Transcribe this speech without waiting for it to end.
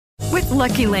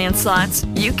Lucky Land Slots,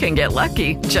 you can get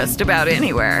lucky just about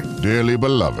anywhere. Dearly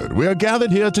beloved, we are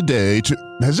gathered here today to...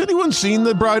 Has anyone seen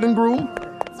the bride and groom?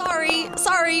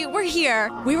 Sorry, we're here.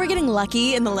 We were getting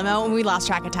lucky in the limo and we lost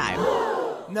track of time.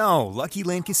 No, Lucky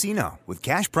Land Casino, with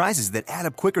cash prizes that add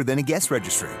up quicker than a guest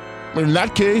registry. In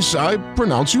that case, I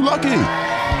pronounce you lucky.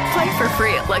 Play for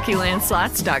free at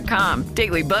LuckyLandSlots.com.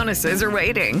 Daily bonuses are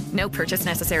waiting. No purchase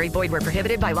necessary. Void where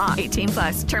prohibited by law.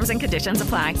 18+. Terms and conditions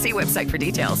apply. See website for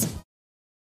details.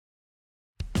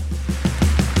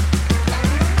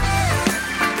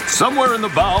 Somewhere in the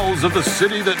bowels of the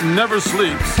city that never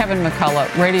sleeps, Kevin McCullough,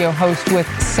 radio host with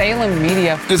Salem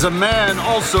Media, is a man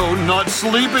also not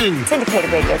sleeping. Syndicated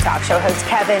radio talk show host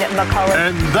Kevin McCullough.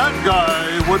 And that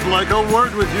guy would like a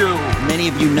word with you. Many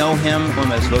of you know him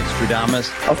as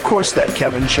Vostradamus. Of course that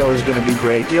Kevin show is going to be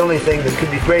great. The only thing that could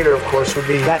be greater, of course, would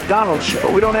be that Donald show.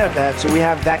 But we don't have that, so we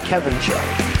have that Kevin show.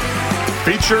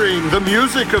 Featuring the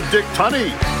music of Dick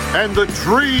Tunney and the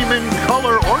Dream in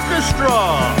Color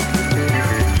Orchestra.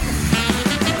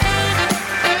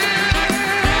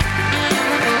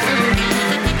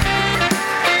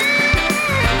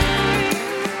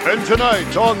 And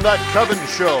tonight on That Kevin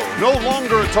Show, no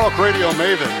longer a talk radio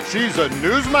maven, she's a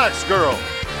Newsmax girl,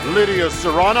 Lydia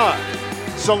Serrani.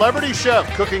 Celebrity chef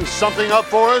cooking something up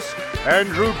for us,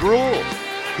 Andrew Gruel.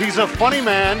 He's a funny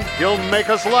man, he'll make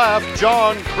us laugh,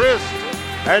 John Crist.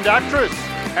 And actress,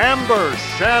 Amber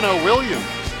Shanna Williams.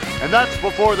 And that's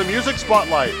before the music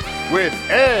spotlight with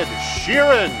Ed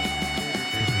Sheeran.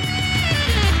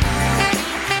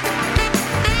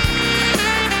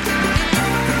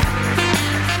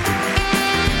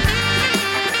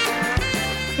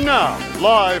 Now,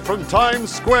 live from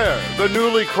Times Square, the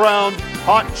newly crowned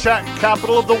hot chat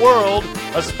capital of the world,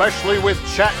 especially with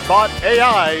chatbot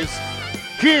AIs,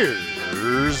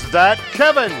 here's That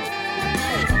Kevin.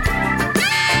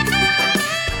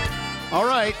 All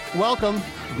right, welcome.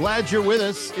 Glad you're with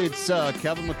us. It's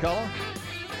Kevin McCullough.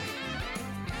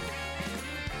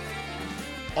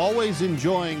 Always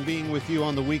enjoying being with you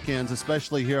on the weekends,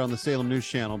 especially here on the Salem News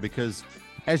Channel, because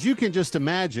as you can just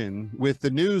imagine, with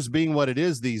the news being what it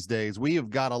is these days, we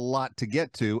have got a lot to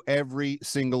get to every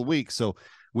single week. So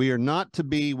we are not to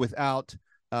be without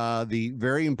the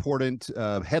very important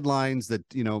headlines that,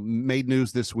 made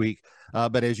news this week.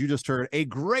 But as you just heard, a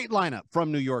great lineup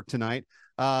from New York tonight.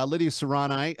 Lydia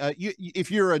Serrani, if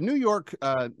you're a New York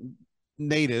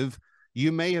native,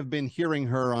 you may have been hearing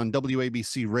her on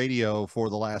WABC radio for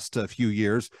the last few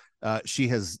years. She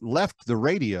has left the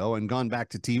radio and gone back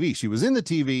to TV. She was in the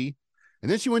TV,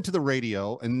 and then she went to the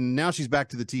radio, and now she's back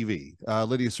to the TV.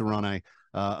 Lydia Serrani,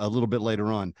 a little bit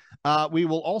later on. We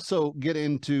will also get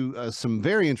into some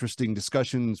very interesting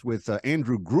discussions with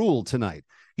Andrew Gruel tonight.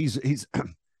 He's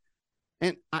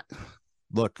and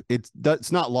look,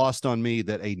 it's not lost on me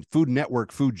that a Food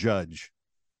Network food judge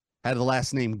had the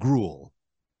last name Gruel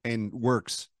and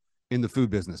works in the food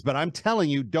business. But I'm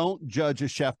telling you, don't judge a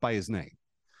chef by his name.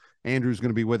 Andrew's going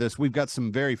to be with us. We've got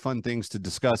some very fun things to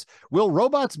discuss. Will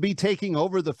robots be taking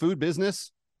over the food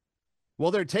business? Well,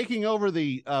 they're taking over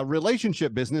the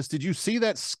relationship business. Did you see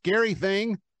that scary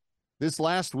thing this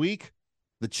last week?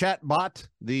 The chat bot,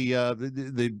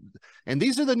 and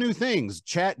these are the new things.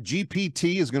 Chat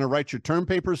GPT is going to write your term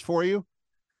papers for you.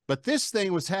 But this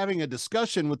thing was having a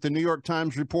discussion with the New York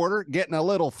Times reporter, getting a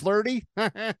little flirty.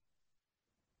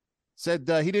 Said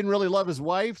he didn't really love his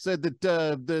wife. Said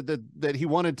that he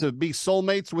wanted to be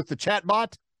soulmates with the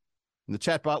chatbot, and the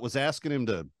chatbot was asking him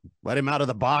to let him out of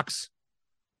the box.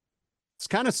 It's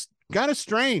kind of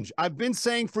strange. I've been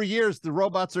saying for years the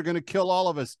robots are going to kill all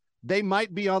of us. They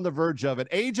might be on the verge of it.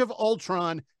 Age of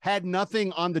Ultron had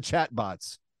nothing on the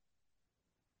chatbots,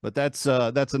 but that's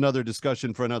another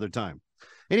discussion for another time.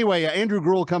 Anyway, Andrew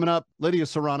Gruel coming up, Lydia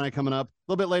Serrani coming up. A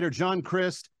little bit later, John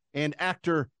Crist and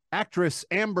actress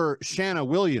Amber Shanna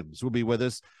Williams will be with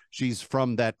us. She's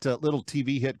from that little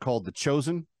TV hit called The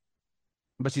Chosen,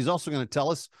 but she's also going to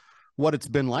tell us what it's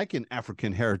been like in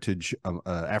African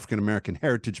American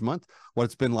Heritage Month, what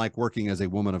it's been like working as a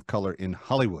woman of color in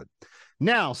Hollywood.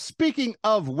 Now, speaking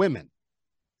of women,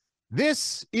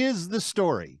 this is the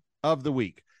story of the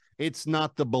week. It's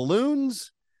not the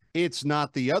balloons. It's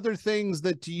not the other things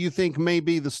that you think may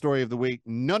be the story of the week.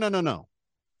 No.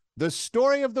 The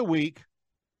story of the week,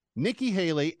 Nikki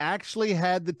Haley actually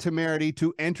had the temerity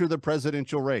to enter the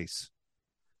presidential race.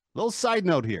 Little side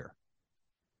note here.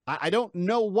 I don't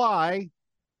know why,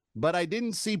 but I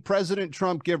didn't see President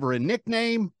Trump give her a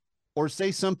nickname or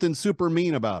say something super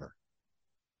mean about her.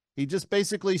 He just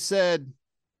basically said,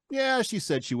 yeah, she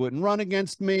said she wouldn't run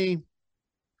against me,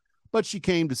 but she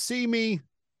came to see me.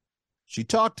 She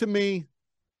talked to me.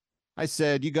 I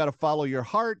said, you got to follow your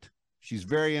heart. She's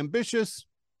very ambitious.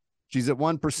 She's at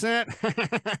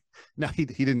 1%. No, he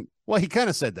didn't. Well, he kind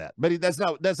of said that, but that's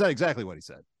not exactly what he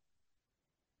said.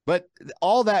 But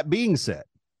all that being said,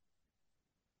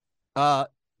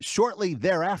 shortly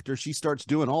thereafter, she starts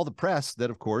doing all the press that,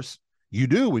 of course, you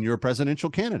do when you're a presidential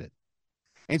candidate.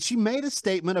 And she made a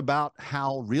statement about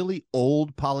how really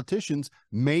old politicians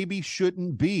maybe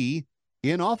shouldn't be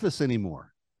in office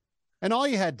anymore. And all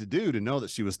you had to do to know that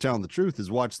she was telling the truth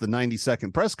is watch the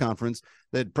 90-second press conference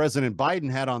that President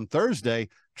Biden had on Thursday,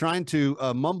 trying to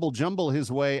mumble jumble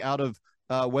his way out of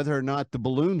whether or not the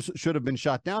balloons should have been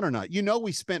shot down or not. You know,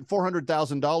 we spent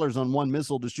 $400,000 on one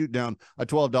missile to shoot down a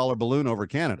 $12 balloon over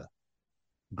Canada.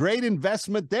 Great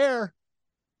investment there.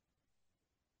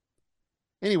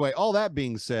 Anyway, all that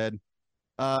being said,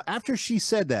 after she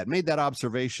said that, made that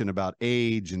observation about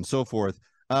age and so forth,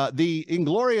 the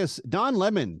inglorious Don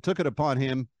Lemon took it upon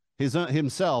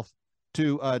himself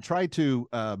to try to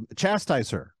chastise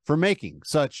her for making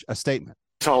such a statement.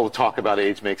 All the talk about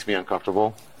age makes me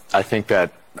uncomfortable. I think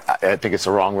it's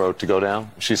the wrong road to go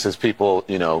down. She says people,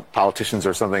 politicians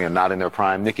or something are not in their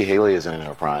prime. Nikki Haley isn't in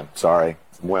her prime. Sorry.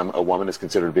 When a woman is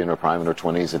considered to be in her prime in her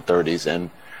 20s and 30s and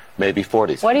maybe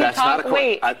 40s. What are you talking?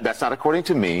 Wait. That's not according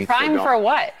to me. Prime for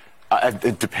what?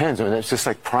 It depends. I mean, it's just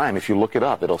like prime. If you look it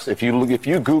up, if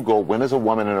you Google when is a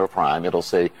woman in her prime, it'll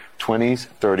say 20s,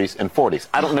 30s, and 40s.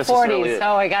 I don't necessarily. 40s.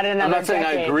 Oh, I got another. I'm not saying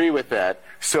decade. I agree with that.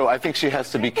 So I think she has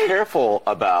to be careful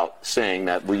about saying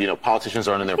that politicians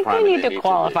aren't in their prime. They need to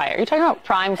qualify. Are you talking about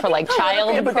prime for like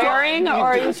childbearing, or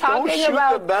are you talking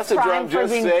about prime for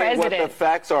being president? What the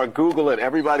facts are. Google it.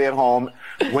 Everybody at home.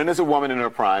 When is a woman in her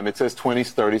prime? It says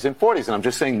 20s, 30s, and 40s. And I'm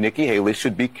just saying Nikki Haley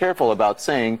should be careful about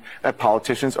saying that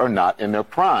politicians are not in their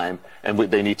prime and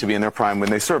they need to be in their prime when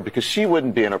they serve, because she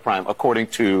wouldn't be in her prime according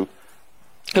to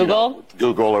Google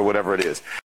or whatever it is.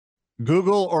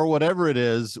 Google or whatever it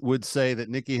is would say that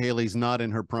Nikki Haley's not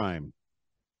in her prime.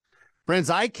 Friends,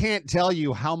 I can't tell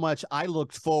you how much I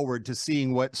looked forward to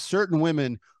seeing what certain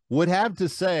women would have to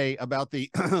say about the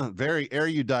very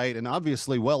erudite and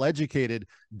obviously well-educated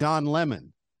Don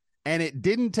Lemon. And it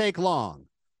didn't take long.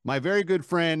 My very good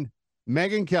friend,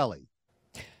 Megyn Kelly.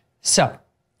 So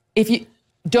if you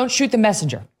don't shoot the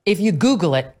messenger, if you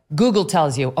Google it, Google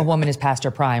tells you a woman is past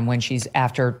her prime when she's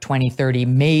after 20, 30,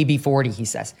 maybe 40, he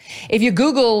says. If you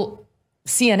Google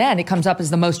CNN, it comes up as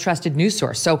the most trusted news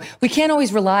source. So we can't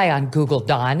always rely on Google,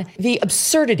 Don. The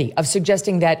absurdity of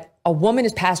suggesting that a woman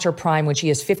is past her prime when she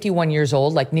is 51 years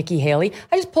old, like Nikki Haley.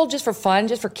 I just pulled just for fun,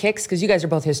 just for kicks, because you guys are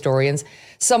both historians,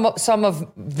 some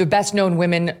of the best known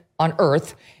women on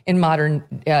earth in modern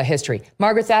history.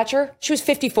 Margaret Thatcher, she was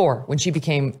 54 when she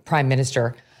became prime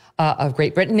minister of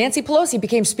Great Britain. Nancy Pelosi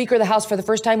became Speaker of the House for the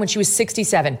first time when she was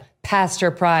 67, past her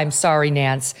prime. Sorry,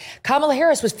 Nance. Kamala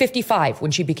Harris was 55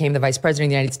 when she became the Vice President of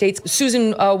the United States.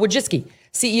 Susan Wojcicki,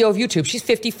 CEO of YouTube, she's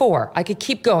 54. I could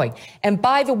keep going. And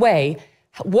by the way,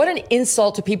 what an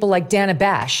insult to people like Dana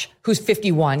Bash, who's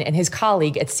 51, and his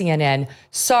colleague at CNN.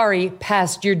 Sorry,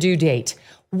 past your due date.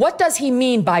 What does he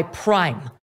mean by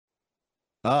prime?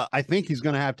 I think he's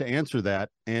going to have to answer that.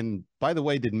 And by the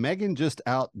way, did Megyn just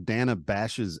out Dana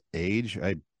Bash's age?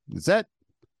 Is that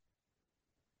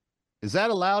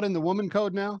allowed in the woman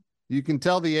code now? You can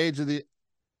tell the age of the.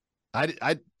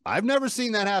 I've never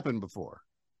seen that happen before.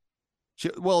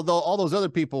 Though all those other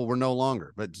people were no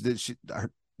longer, but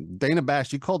Dana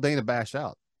Bash, you called Dana Bash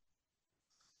out.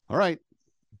 All right,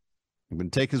 I'm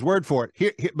going to take his word for it.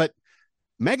 Here, but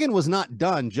Megyn was not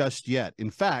done just yet.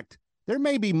 In fact, there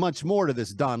may be much more to this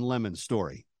Don Lemon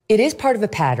story. It is part of a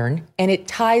pattern, and it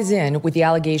ties in with the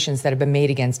allegations that have been made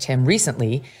against him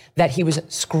recently that he was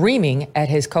screaming at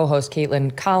his co-host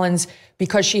Caitlin Collins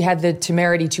because she had the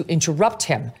temerity to interrupt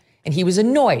him, and he was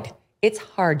annoyed. It's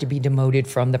hard to be demoted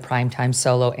from the primetime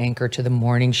solo anchor to the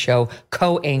morning show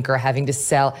co-anchor, having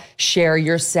to share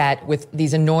your set with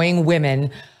these annoying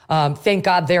women. Thank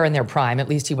God they're in their prime. At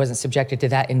least he wasn't subjected to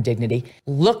that indignity.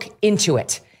 Look into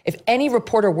it. If any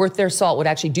reporter worth their salt would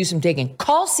actually do some digging,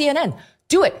 call CNN.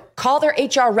 Do it. Call their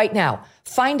HR right now.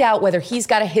 Find out whether he's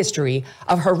got a history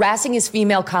of harassing his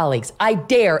female colleagues. I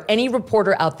dare any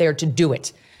reporter out there to do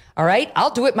it. All right?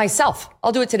 I'll do it myself.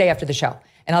 I'll do it today after the show,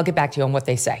 and I'll get back to you on what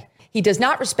they say. He does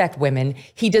not respect women.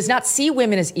 He does not see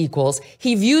women as equals.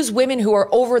 He views women who are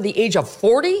over the age of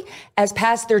 40 as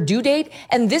past their due date.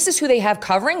 And this is who they have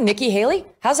covering, Nikki Haley.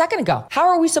 How's that going to go? How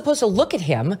are we supposed to look at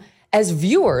him as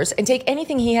viewers and take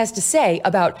anything he has to say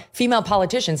about female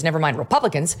politicians, never mind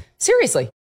Republicans, seriously?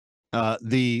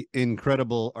 The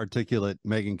incredible, articulate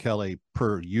Megyn Kelly,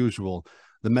 per usual.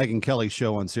 The Megyn Kelly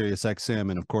Show on Sirius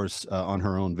XM, and of course on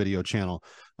her own video channel.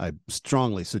 I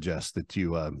strongly suggest that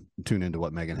you tune into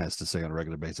what Megyn has to say on a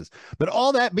regular basis. But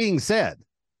all that being said,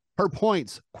 her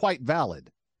point's quite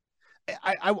valid.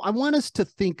 I want us to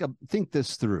think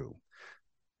this through.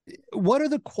 What are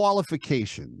the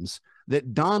qualifications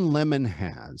that Don Lemon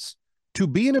has to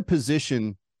be in a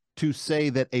position to say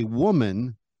that a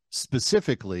woman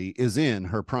specifically is in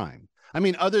her prime? I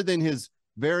mean, other than his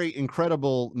very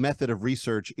incredible method of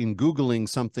research in Googling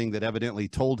something that evidently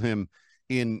told him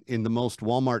in the most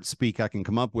Walmart speak I can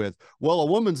come up with, well, a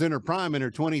woman's in her prime in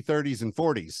her 20s, 30s, and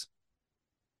 40s.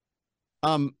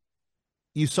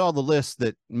 You saw the list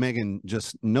that Megyn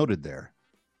just noted there.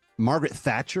 Margaret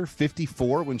Thatcher,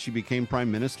 54 when she became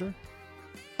prime minister.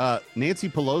 Nancy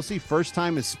Pelosi, first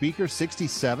time as speaker,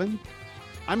 67.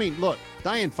 I mean, look,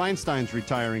 Dianne Feinstein's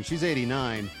retiring. She's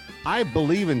 89. I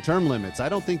believe in term limits. I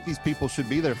don't think these people should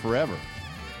be there forever.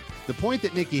 The point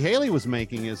that Nikki Haley was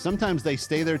making is sometimes they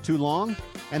stay there too long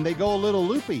and they go a little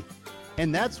loopy.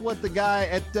 And that's what the guy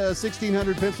at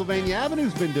 1600 Pennsylvania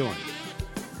Avenue's been doing.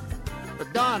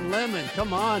 But Don Lemon,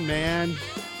 come on, man.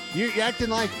 You're acting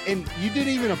like, and you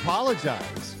didn't even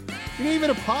apologize. You didn't even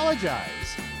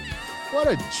apologize. What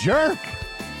a jerk.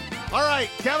 All right,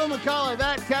 Kevin McCullough,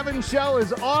 That Kevin Show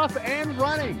is off and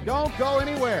running. Don't go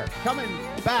anywhere. Coming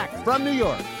back from New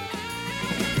York.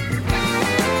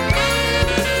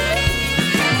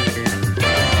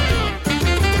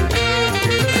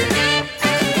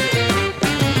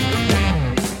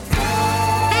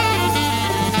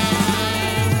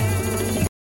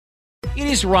 It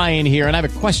is Ryan here, and I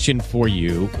have a question for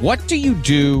you. What do you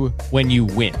do when you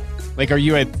win? Like, are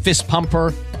you a fist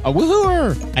pumper, a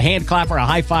woohooer, a hand clapper, a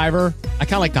high fiver? I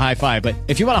kind of like the high five, but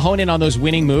if you want to hone in on those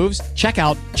winning moves, check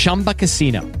out Chumba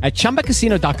Casino. At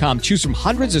ChumbaCasino.com, choose from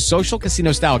hundreds of social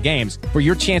casino-style games for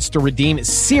your chance to redeem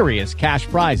serious cash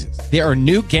prizes. There are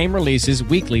new game releases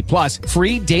weekly, plus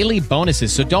free daily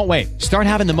bonuses, so don't wait. Start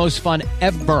having the most fun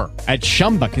ever at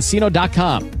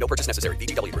ChumbaCasino.com. No purchase necessary.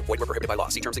 VGW. Void where prohibited by law.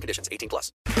 See terms and conditions.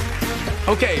 18+.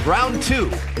 Okay, round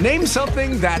two. Name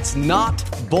something that's not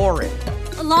boring.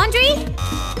 A laundry?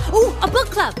 Ooh, a book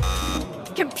club.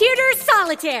 Computer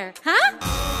solitaire, huh?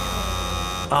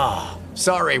 Ah, oh,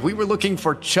 sorry. We were looking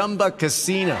for Chumba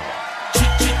Casino.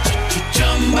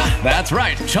 That's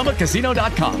right.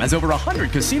 ChumbaCasino.com has over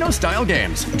 100 casino-style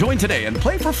games. Join today and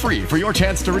play for free for your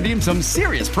chance to redeem some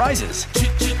serious prizes.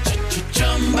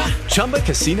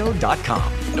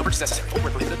 ChumbaCasino.com. No purchase necessary. Void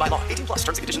where prohibited by law. 18+. Terms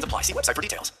and conditions apply. See website for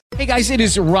details. Hey guys, it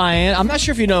is Ryan. I'm not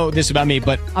sure if you know this about me,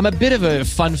 but I'm a bit of a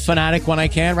fun fanatic when I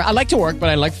can. I like to work, but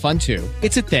I like fun too.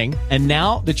 It's a thing. And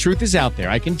now the truth is out there.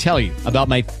 I can tell you about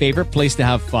my favorite place to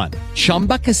have fun.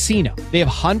 Chumba Casino. They have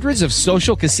hundreds of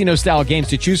social casino style games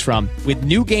to choose from with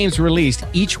new games released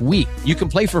each week. You can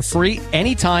play for free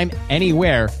anytime,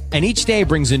 anywhere. And each day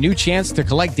brings a new chance to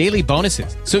collect daily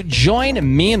bonuses. So join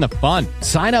me in the fun.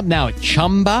 Sign up now at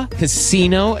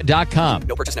ChumbaCasino.com.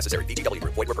 No purchase necessary. VGW.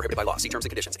 Void where prohibited by law. See terms and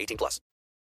conditions. 18+.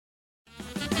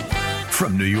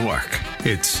 From New York,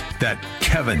 it's That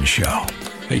Kevin Show.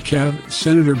 Hey, Kev,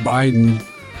 Senator Biden,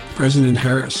 President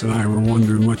Harris and I were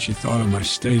wondering what you thought of my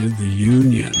State of the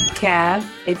Union. Kev,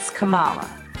 it's Kamala.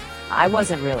 I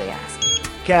wasn't really asking.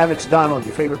 Kev, it's Donald,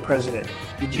 your favorite president.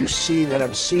 Did you see that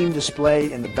obscene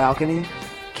display in the balcony?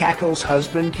 Cackle's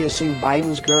husband kissing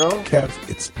Biden's girl? Kev,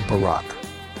 it's Barack.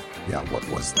 Yeah, what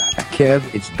was that? Kev,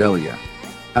 it's Delia.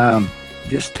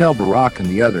 Just tell Barack and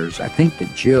the others, I think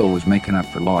that Jill was making up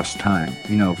for lost time,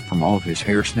 from all of his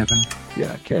hair sniffing.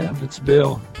 Yeah, Kev, it's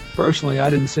Bill. Personally, I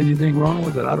didn't see anything wrong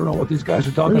with it. I don't know what these guys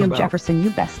are talking about. William Jefferson,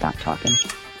 you best stop talking.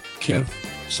 Kev,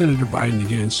 Senator Biden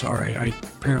again, sorry, I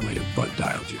apparently have butt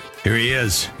dialed you. Here he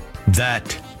is,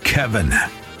 That Kevin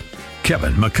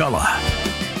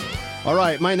McCullough. All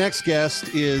right, my next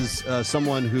guest is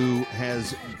someone who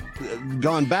has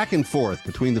gone back and forth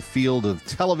between the field of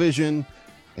television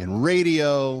and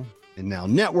radio and now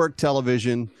network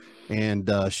television, and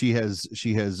she has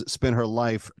spent her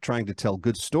life trying to tell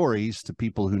good stories to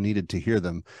people who needed to hear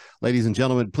them. Ladies and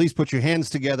gentlemen, please put your hands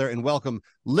together and welcome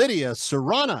Lydia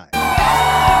Serrani.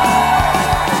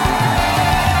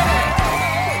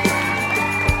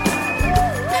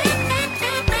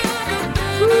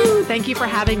 Thank you for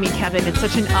having me, Kevin. It's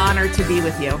such an honor to be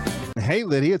with you. Hey,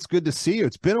 Lydia, it's good to see you.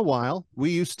 It's been a while.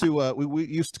 We used to we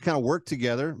used to kind of work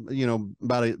together,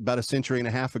 about a century and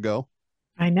a half ago.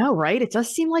 I know, right? It does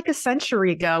seem like a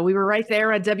century ago. We were right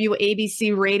there at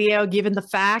WABC Radio, giving the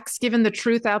facts, giving the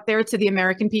truth out there to the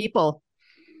American people.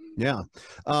 Yeah.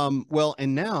 Well,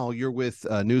 and now you're with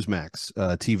Newsmax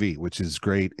TV, which is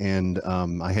great. And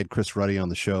I had Chris Ruddy on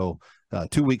the show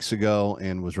 2 weeks ago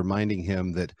and was reminding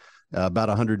him that About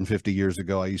 150 years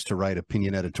ago, I used to write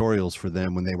opinion editorials for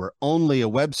them when they were only a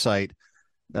website.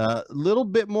 A little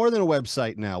bit more than a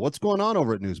website now. What's going on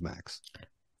over at Newsmax?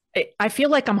 I feel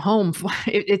like I'm home.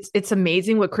 It's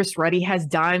amazing what Chris Ruddy has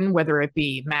done, whether it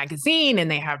be magazine,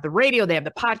 and they have the radio, they have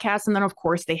the podcast, and then of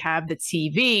course they have the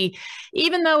TV.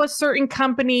 Even though a certain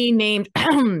company named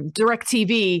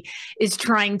DirecTV is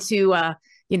trying to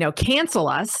cancel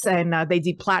us, and they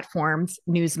deplatformed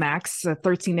Newsmax,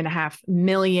 13.5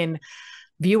 million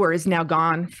viewers now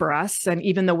gone for us. And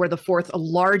even though we're the fourth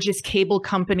largest cable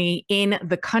company in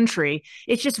the country,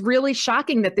 it's just really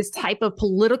shocking that this type of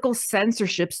political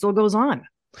censorship still goes on.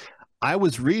 I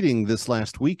was reading this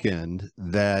last weekend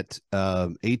that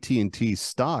AT&T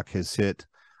stock has hit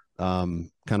kind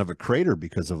of a crater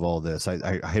because of all this.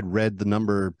 I had read the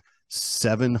number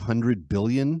 $700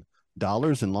 billion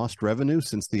in lost revenue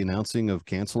since the announcing of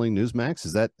canceling Newsmax.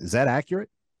 Is that accurate?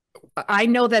 I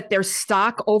know that their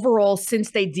stock overall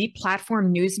since they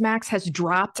deplatformed Newsmax has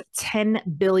dropped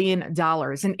 $10 billion,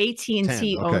 and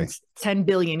AT&T owns $10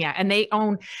 billion. Yeah. And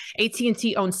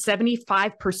AT&T owns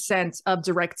 75% of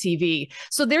DirecTV.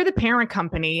 So they're the parent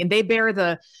company, and they bear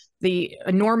the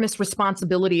enormous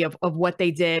responsibility of what they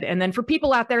did. And then for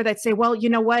people out there that say, well, you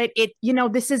know what,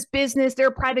 this is business. They're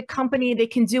a private company. They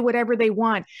can do whatever they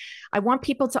want. I want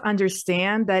people to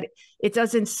understand that it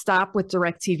doesn't stop with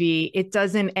DirecTV. It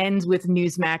doesn't end with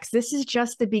Newsmax. This is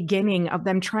just the beginning of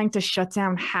them trying to shut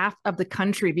down half of the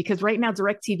country, because right now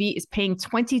DirecTV is paying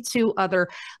 22 other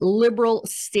liberal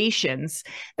stations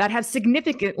that have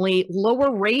significantly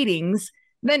lower ratings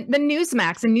than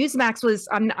Newsmax. And Newsmax was,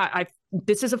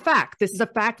 this is a fact. This is a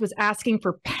fact, was asking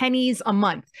for pennies a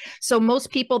month. So most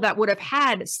people that would have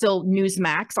had still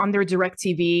Newsmax on their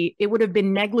DirecTV, it would have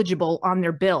been negligible on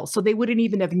their bill. So they wouldn't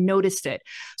even have noticed it.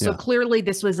 So clearly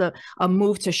this was a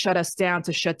move to shut us down,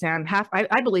 to shut down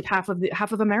I believe half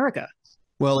of America.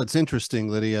 Well, it's interesting,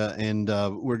 Lydia, and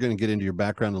we're going to get into your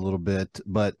background a little bit,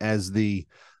 but as the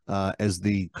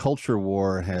culture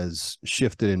war has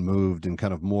shifted and moved and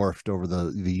kind of morphed over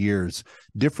the years,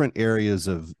 different areas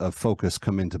of focus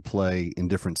come into play in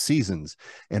different seasons.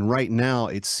 And right now,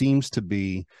 it seems to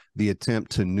be the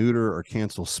attempt to neuter or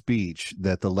cancel speech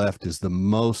that the left is the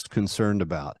most concerned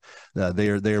about. They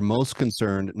are most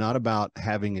concerned not about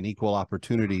having an equal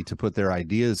opportunity to put their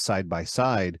ideas side by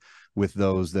side with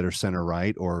those that are center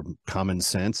right or common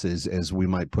sense, as we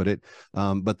might put it,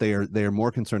 but they are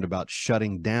more concerned about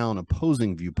shutting down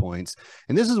opposing viewpoints.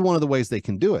 And this is one of the ways they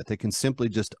can do it. They can simply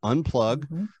just unplug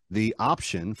the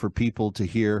option for people to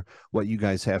hear what you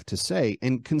guys have to say.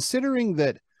 And considering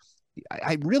that,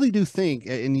 I really do think,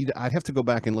 and I'd have to go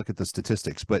back and look at the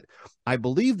statistics, but I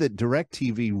believe that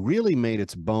DirecTV really made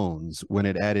its bones when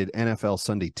it added NFL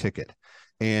Sunday Ticket,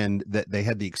 and that they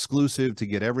had the exclusive to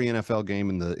get every NFL game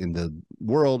in the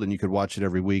world, and you could watch it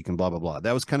every week and blah, blah, blah.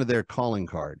 That was kind of their calling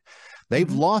card.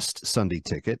 They've lost Sunday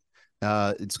Ticket.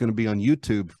 It's going to be on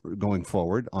YouTube going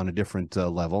forward on a different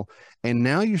level. And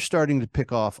now you're starting to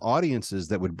pick off audiences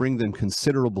that would bring them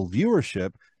considerable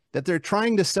viewership that they're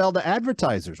trying to sell to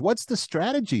advertisers. What's the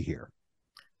strategy here?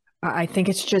 I think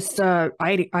it's just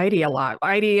ideological.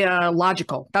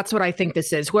 That's what I think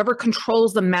this is. Whoever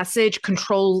controls the message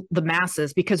controls the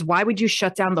masses, because why would you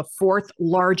shut down the fourth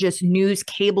largest news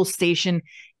cable station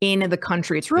in the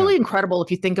country? It's really incredible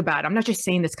if you think about it. I'm not just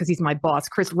saying this because he's my boss,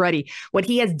 Chris Ruddy, what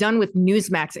he has done with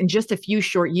Newsmax in just a few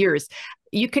short years.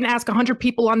 You can ask 100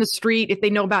 people on the street if they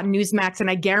know about Newsmax, and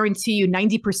I guarantee you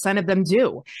 90% of them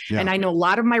do. And I know a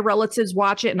lot of my relatives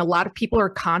watch it, and a lot of people are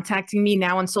contacting me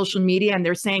now on social media, and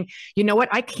they're saying, you know what,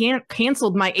 I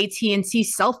canceled my AT&T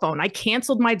cell phone. I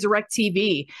canceled my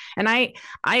DirecTV. And I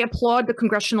applaud the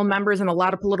congressional members and a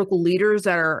lot of political leaders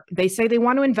they say they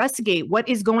want to investigate what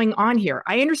is going on here.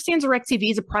 I understand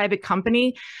DirecTV is a private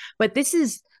company, but this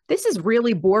is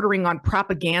really bordering on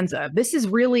propaganda. This is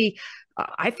really,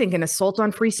 I think, an assault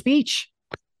on free speech.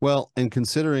 Well, and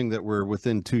considering that we're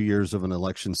within 2 years of an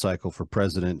election cycle for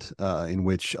president, in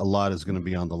which a lot is going to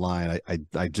be on the line,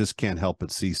 I just can't help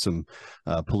but see some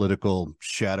political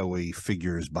shadowy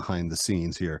figures behind the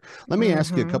scenes here. Let me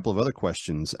ask you a couple of other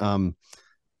questions.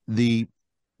 The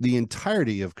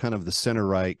entirety of kind of the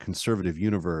center-right conservative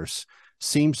universe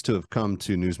seems to have come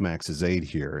to Newsmax's aid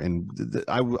here. And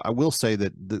I will say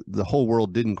that the whole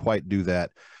world didn't quite do that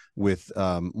with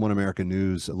One American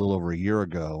News a little over a year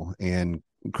ago. And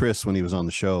Chris, when he was on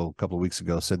the show a couple of weeks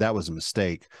ago, said that was a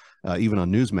mistake, even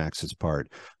on Newsmax's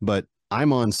part. But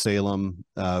I'm on Salem.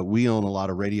 We own a lot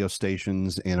of radio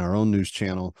stations and our own news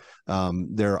channel. I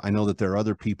know that there are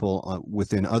other people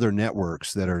within other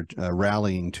networks that are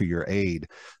rallying to your aid.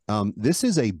 This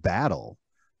is a battle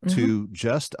to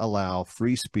just allow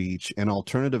free speech and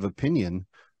alternative opinion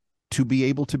to be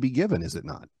able to be given, is it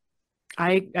not?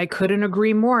 I couldn't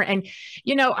agree more. And,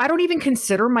 you know, I don't even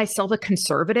consider myself a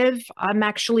conservative. I'm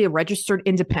actually a registered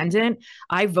independent.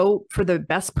 I vote for the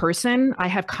best person. I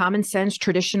have common sense,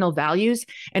 traditional values.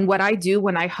 And what I do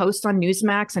when I host on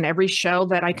Newsmax and every show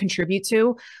that I contribute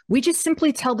to, we just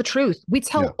simply tell the truth. We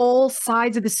tell all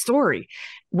sides of the story.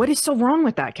 What is so wrong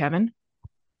with that, Kevin?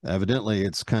 Evidently,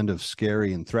 it's kind of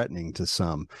scary and threatening to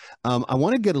some. I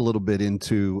want to get a little bit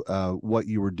into what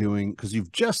you were doing, because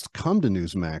you've just come to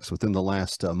Newsmax within the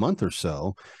last month or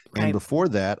so. Right. And before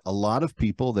that, a lot of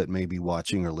people that may be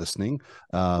watching or listening,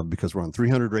 because we're on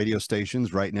 300 radio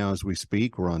stations right now as we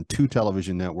speak. We're on 2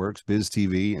 television networks, Biz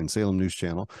TV and Salem News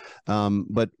Channel.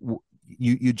 But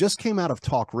you just came out of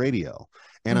talk radio.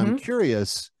 And I'm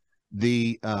curious,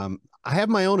 I have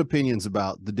my own opinions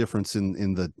about the difference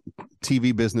in the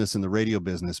TV business and the radio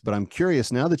business, but I'm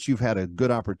curious, now that you've had a good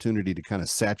opportunity to kind of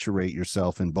saturate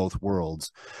yourself in both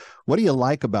worlds, what do you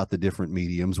like about the different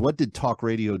mediums? What did talk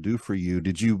radio do for you?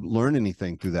 Did you learn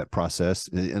anything through that process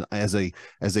as a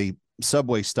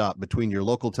subway stop between your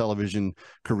local television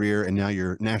career and now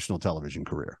your national television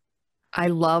career? I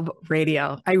love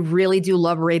radio. I really do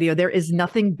love radio. There is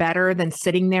nothing better than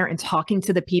sitting there and talking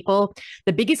to the people.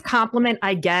 The biggest compliment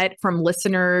I get from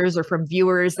listeners or from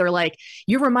viewers, they're like,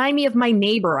 you remind me of my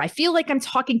neighbor. I feel like I'm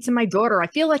talking to my daughter. I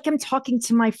feel like I'm talking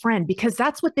to my friend, because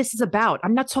that's what this is about.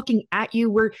 I'm not talking at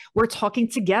you. We're talking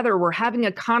together. We're having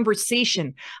a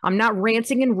conversation. I'm not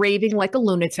ranting and raving like a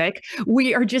lunatic.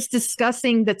 We are just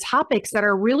discussing the topics that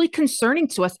are really concerning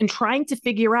to us and trying to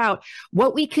figure out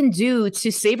what we can do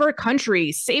to save our country,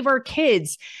 save our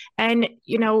kids, and,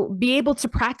 you know, be able to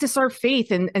practice our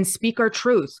faith and speak our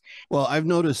truth. Well, I've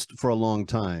noticed for a long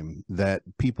time that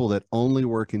people that only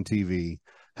work in TV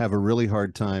have a really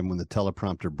hard time when the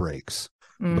teleprompter breaks.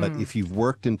 But if you've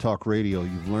worked in talk radio,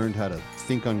 you've learned how to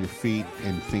think on your feet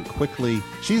and think quickly.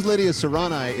 She's Lydia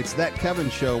Serrani. It's That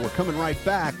Kevin Show. We're coming right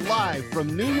back live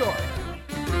from New York.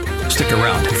 Stick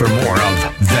around for more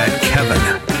of That Kevin.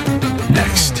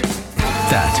 Next,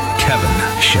 That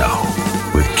Kevin Show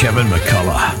with Kevin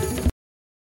McCullough.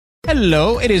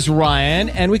 Hello, it is Ryan,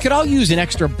 and we could all use an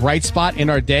extra bright spot in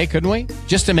our day, couldn't we?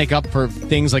 Just to make up for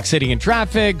things like sitting in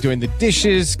traffic, doing the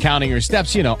dishes, counting your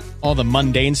steps, you know, all the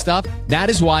mundane stuff. That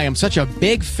is why I'm such a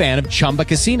big fan of Chumba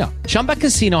Casino. Chumba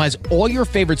Casino has all your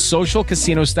favorite social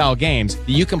casino-style games that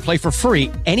you can play for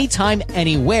free anytime,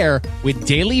 anywhere with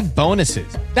daily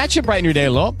bonuses. That should brighten your day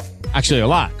a little. Actually, a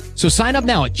lot. So sign up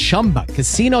now at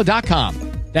ChumbaCasino.com.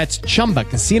 That's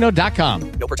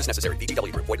ChumbaCasino.com. No purchase necessary.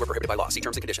 VGW Group. Void where prohibited by law. See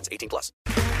terms and conditions. 18+.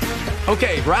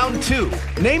 Okay, round 2.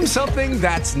 Name something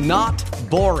that's not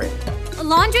boring. A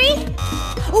laundry?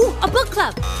 Ooh, a book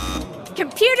club.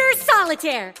 Computer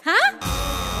solitaire, huh?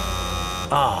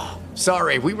 Ah,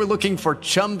 sorry. We were looking for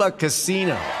Chumba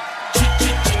Casino.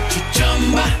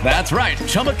 That's right.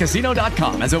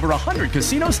 ChumbaCasino.com has over 100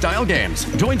 casino-style games.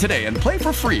 Join today and play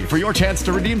for free for your chance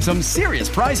to redeem some serious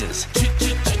prizes.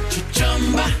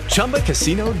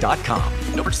 ChumbaCasino.com.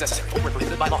 No purchase necessary. Void where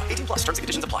prohibited by law. 18+. Terms and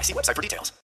conditions apply. See website for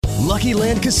details. Lucky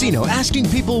Land Casino, asking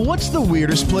people, what's the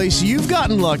weirdest place you've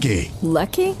gotten lucky?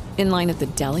 Lucky? In line at the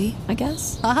deli, I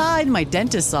guess? Aha, in my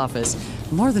dentist's office.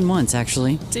 More than once,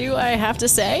 actually. Do I have to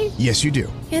say? Yes, you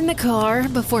do. In the car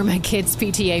before my kids'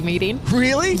 PTA meeting.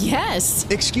 Really? Yes.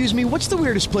 Excuse me, what's the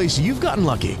weirdest place you've gotten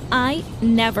lucky? I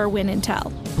never win and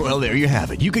tell. Well, there you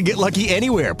have it. You can get lucky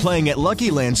anywhere, playing at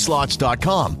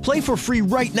LuckyLandSlots.com. Play for free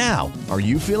right now. Are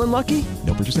you feeling lucky?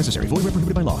 No purchase necessary. Void where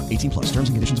prohibited by law. 18+. Terms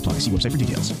and conditions apply. See website for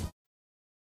details.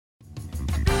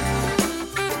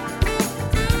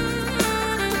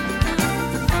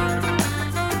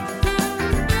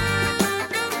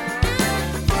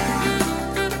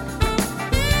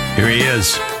 Here he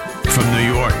is from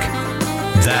New York.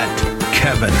 That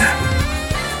Kevin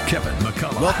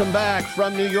McCullough. Welcome back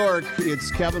from New York.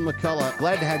 It's Kevin McCullough.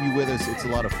 Glad to have you with us. It's a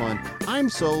lot of fun. I'm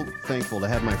so thankful to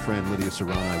have my friend Lydia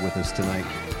Serrani with us tonight.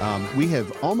 We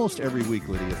have almost every week,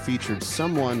 Lydia, featured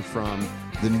someone from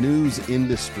the news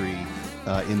industry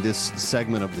in this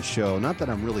segment of the show. Not that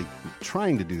I'm really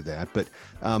trying to do that, but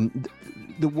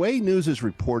the way news is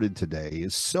reported today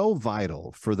is so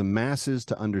vital for the masses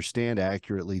to understand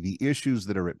accurately the issues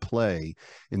that are at play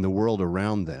in the world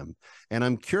around them. And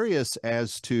I'm curious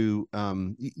as to,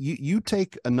 you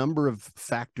take a number of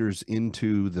factors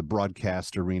into the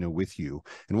broadcast arena with you.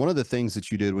 And one of the things that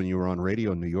you did when you were on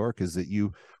radio in New York is that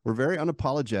you were very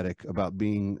unapologetic about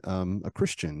being a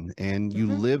Christian, and you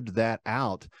lived that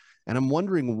out. And I'm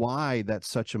wondering why that's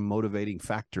such a motivating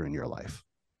factor in your life.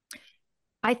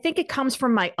 I think it comes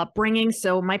from my upbringing.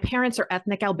 So my parents are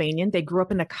ethnic Albanian. They grew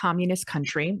up in a communist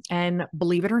country, and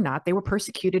believe it or not, they were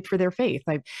persecuted for their faith.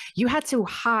 You had to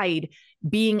hide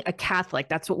being a Catholic.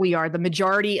 That's what we are. The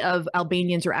majority of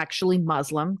Albanians are actually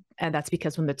Muslim. And that's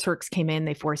because when the Turks came in,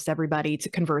 they forced everybody to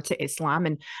convert to Islam.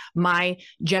 And my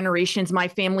generations, my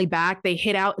family back, they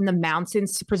hid out in the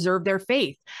mountains to preserve their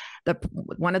faith.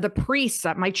 One of the priests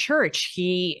at my church,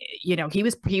 he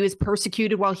was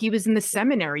persecuted while he was in the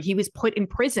seminary. He was put in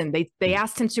prison. They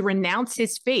asked him to renounce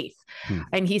his faith.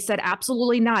 And he said,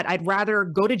 absolutely not. I'd rather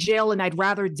go to jail and I'd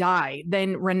rather die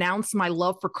than renounce my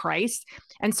love for Christ.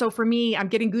 And so for me, I'm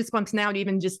getting goosebumps now,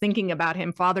 even just thinking about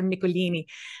him, Father Nicolini.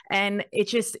 And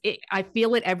I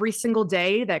feel it every single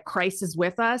day that Christ is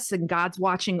with us and God's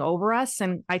watching over us.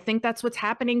 And I think that's what's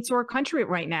happening to our country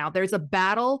right now. There's a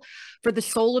battle for the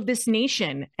soul of this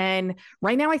nation. And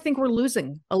right now, I think we're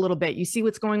losing a little bit. You see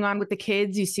what's going on with the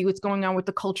kids. You see what's going on with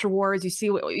the culture wars. You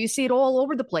see it all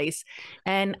over the place.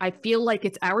 And I feel like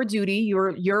it's our duty,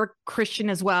 you're a Christian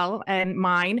as well, and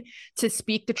mine, to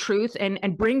speak the truth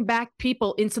and bring back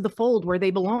people into the fold where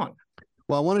they belong.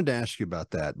 Well, I wanted to ask you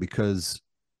about that because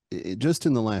just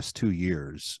in the last 2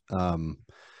 years,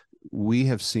 we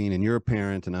have seen, and you're a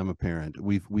parent and I'm a parent,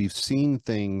 we've seen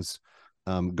things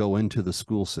go into the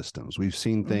school systems. We've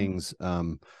seen things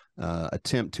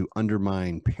attempt to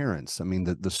undermine parents. I mean,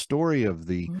 the story of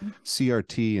the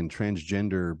CRT and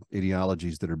transgender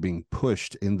ideologies that are being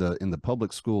pushed in the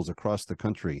public schools across the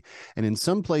country, and in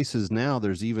some places now,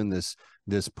 there's even this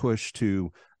push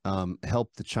to help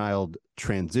the child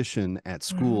transition at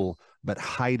school, but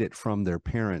hide it from their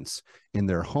parents in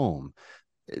their home.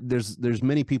 There's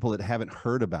many people that haven't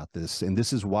heard about this, and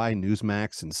this is why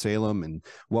Newsmax and Salem and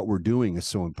what we're doing is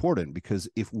so important, because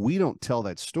if we don't tell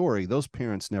that story, those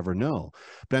parents never know.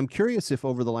 But I'm curious if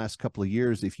over the last couple of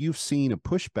years, if you've seen a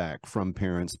pushback from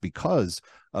parents because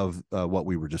of what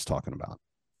we were just talking about.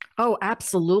 Oh,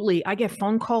 absolutely. I get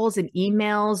phone calls and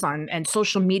emails and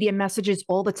social media messages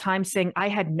all the time saying, I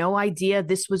had no idea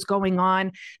this was going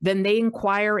on. Then they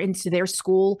inquire into their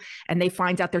school and they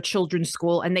find out their children's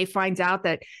school, and they find out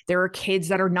that there are kids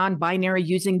that are non-binary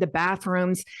using the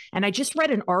bathrooms. And I just read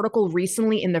an article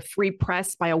recently in the Free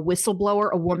Press by a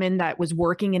whistleblower, a woman that was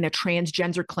working in a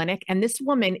transgender clinic. And this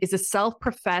woman is a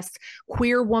self-professed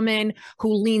queer woman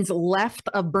who leans left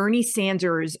of Bernie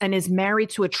Sanders and is married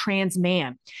to a trans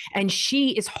man. And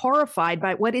she is horrified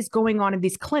by what is going on in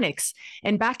these clinics.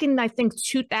 And back in, I think,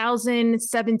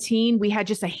 2017, we had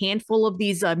just a handful of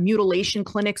these mutilation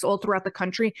clinics all throughout the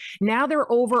country. Now there are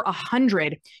over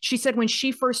 100. She said when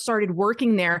she first started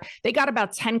working there, they got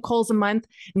about 10 calls a month.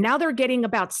 Now they're getting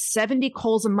about 70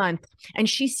 calls a month. And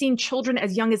she's seen children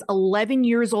as young as 11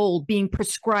 years old being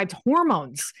prescribed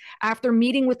hormones after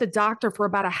meeting with the doctor for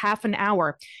about a half an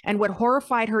hour. And what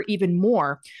horrified her even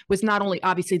more was not only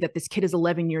obviously that this kid is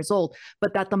 11 years old,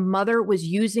 but that the mother was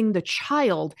using the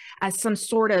child as some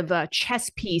sort of a chess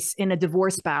piece in a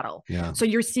divorce battle. Yeah. So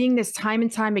you're seeing this time and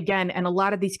time again. And a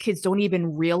lot of these kids don't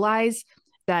even realize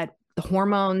that the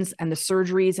hormones and the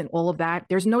surgeries and all of that,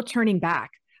 there's no turning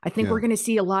back. I think we're going to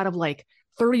see a lot of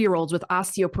 30-year-olds with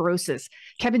osteoporosis.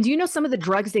 Kevin, do you know some of the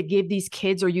drugs they give these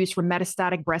kids are used for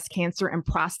metastatic breast cancer and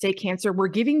prostate cancer? We're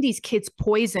giving these kids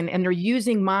poison, and they're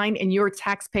using mine and your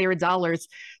taxpayer dollars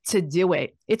to do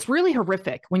it. It's really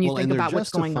horrific when you think about what's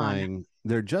going on.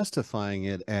 They're justifying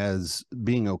it as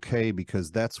being okay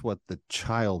because that's what the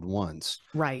child wants.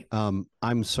 Right.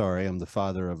 I'm sorry. I'm the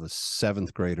father of a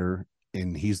 7th grader,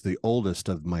 and he's the oldest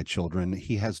of my children.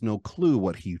 He has no clue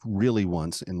what he really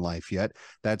wants in life yet.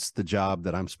 That's the job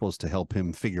that I'm supposed to help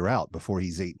him figure out before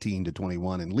he's 18 to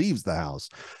 21 and leaves the house.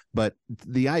 But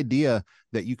the idea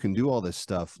that you can do all this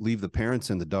stuff, leave the parents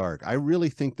in the dark, I really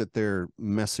think that they're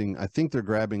messing. I think they're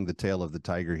grabbing the tail of the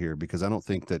tiger here, because I don't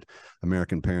think that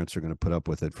American parents are going to put up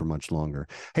with it for much longer.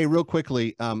 Hey, real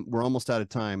quickly, we're almost out of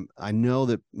time. I know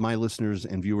that my listeners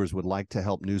and viewers would like to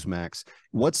help Newsmax.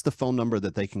 What's the phone number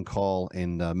that they can call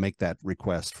and make that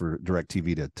request for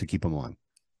DirecTV to keep them on?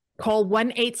 Call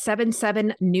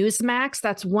 1-877-NEWSMAX.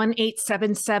 That's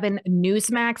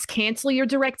 1-877-NEWSMAX. Cancel your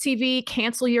DirecTV,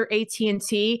 cancel your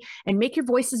AT&T, and make your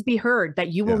voices be heard,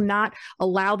 that you will not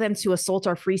allow them to assault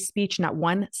our free speech not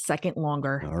 1 second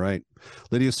longer. All right.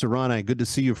 Lydia Serrani, good to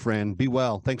see you, friend. Be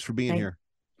well. Thanks for being here.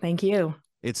 Thank you.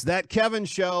 It's That Kevin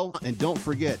Show. And don't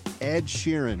forget, Ed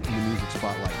Sheeran in the Music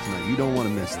Spotlight tonight. You don't want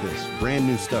to miss this. Brand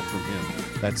new stuff from him.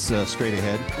 That's straight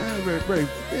ahead, very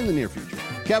in the near future.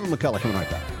 Kevin McCullough coming right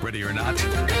back. Ready or not,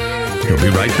 he'll be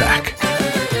right back.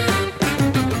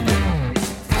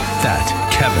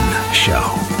 That Kevin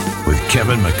Show with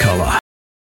Kevin McCullough.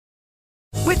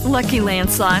 With Lucky Land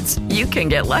Slots, you can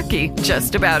get lucky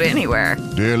just about anywhere.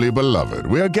 Dearly beloved,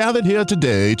 we are gathered here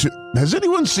today to... Has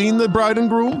anyone seen the bride and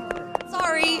groom?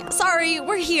 Sorry,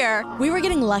 we're here. We were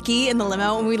getting lucky in the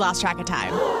limo and we lost track of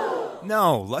time.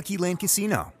 No, Lucky Land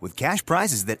Casino, with cash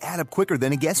prizes that add up quicker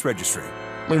than a guest registry.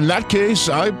 In that case,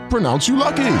 I pronounce you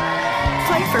lucky.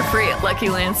 Play for free at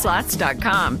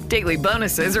LuckyLandSlots.com. Daily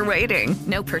bonuses are waiting.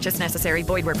 No purchase necessary.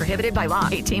 Void where prohibited by law.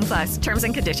 18+. Terms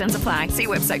and conditions apply. See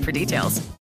website for details.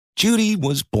 Judy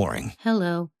was boring.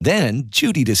 Hello. Then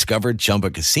Judy discovered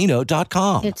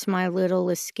ChumbaCasino.com. It's my little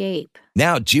escape.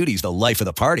 Now Judy's the life of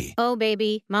the party. Oh,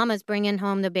 baby, mama's bringing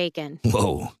home the bacon.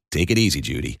 Whoa, take it easy,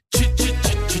 Judy.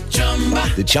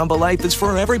 The Chumba life is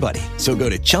for everybody. So go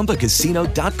to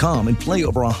ChumbaCasino.com and play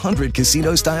over 100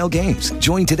 casino-style games.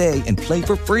 Join today and play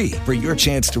for free for your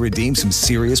chance to redeem some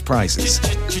serious prizes.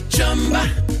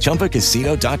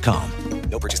 ChumbaCasino.com.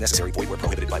 No purchase necessary. Void where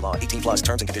prohibited by law. 18+.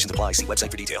 Terms and conditions apply. See website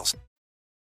for details.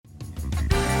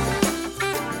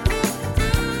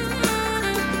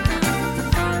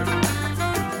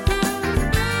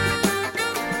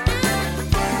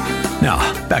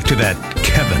 Now, back to that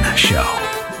Kevin Show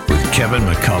with Kevin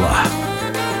McCullough.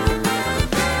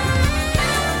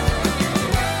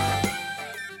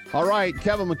 All right,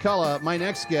 Kevin McCullough. My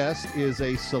next guest is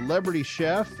a celebrity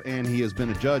chef, and he has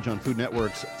been a judge on Food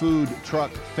Network's Food Truck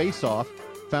Face-Off,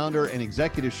 founder and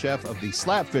executive chef of the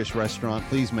Slapfish restaurant.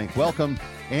 Please make welcome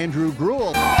Andrew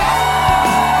Gruel.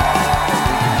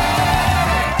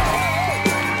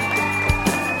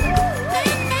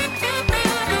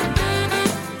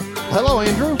 Hello,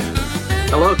 Andrew.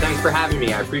 Hello, thanks for having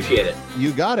me. I appreciate it.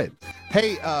 You got it.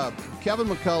 Hey, Kevin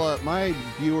McCullough, my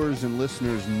viewers and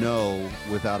listeners know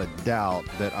without a doubt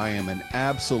that I am an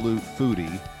absolute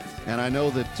foodie. And I know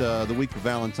that the week of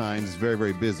Valentine's is very,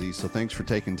 very busy. So thanks for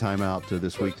taking time out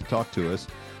this week to talk to us.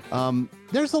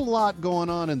 There's a lot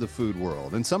going on in the food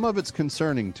world, and some of it's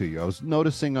concerning to you. I was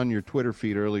noticing on your Twitter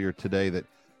feed earlier today that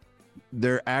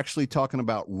they're actually talking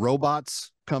about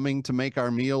robots coming to make our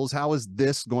meals. How is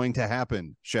this going to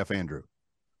happen, Chef Andrew?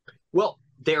 Well,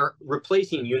 they're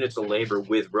replacing units of labor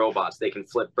with robots. They can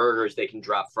flip burgers, they can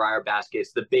drop fryer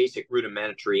baskets, the basic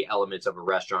rudimentary elements of a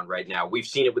restaurant right now. We've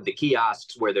seen it with the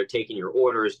kiosks where they're taking your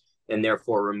orders and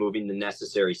therefore removing the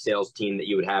necessary sales team that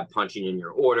you would have punching in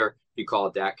your order. You call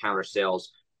it that, counter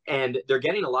sales. And they're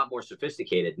getting a lot more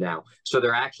sophisticated now. So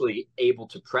they're actually able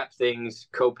to prep things,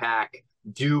 co-pack,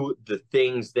 do the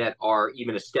things that are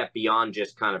even a step beyond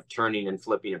just kind of turning and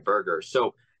flipping a burger.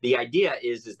 So the idea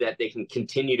is that they can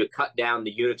continue to cut down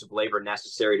the units of labor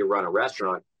necessary to run a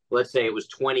restaurant. Let's say it was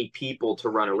 20 people to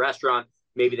run a restaurant.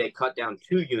 Maybe they cut down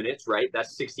 2 units, right?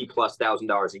 That's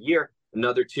 $60,000+ a year.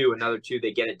 Another two,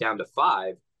 they get it down to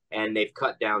 5, and they've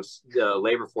cut down the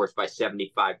labor force by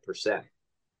 75%.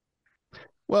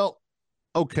 Well,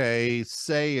 okay,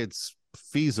 say it's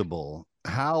feasible.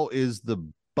 How is the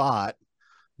bot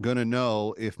going to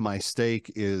know if my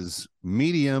steak is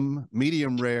medium,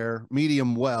 medium rare,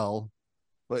 medium well?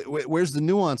 Where's the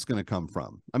nuance going to come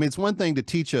from? I mean, it's one thing to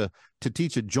teach a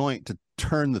joint to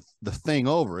turn the thing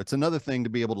over. It's another thing to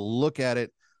be able to look at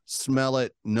it, smell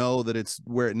it, know that it's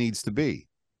where it needs to be.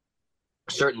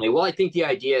 Certainly. Well, I think the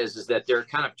idea is that they're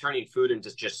kind of turning food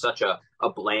into just such a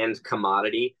bland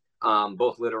commodity,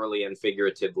 both literally and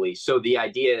figuratively. So the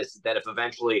idea is that if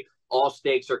eventually all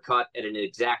steaks are cut in an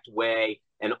exact way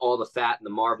and all the fat and the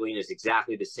marbling is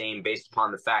exactly the same based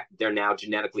upon the fact that they're now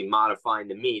genetically modifying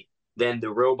the meat, then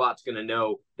the robot's going to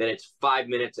know that it's 5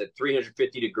 minutes at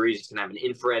 350 degrees. It's going to have an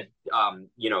infrared,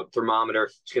 thermometer.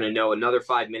 It's going to know another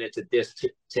 5 minutes at this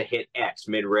to hit X,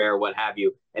 mid-rare, what have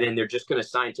you. And then they're just going to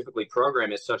scientifically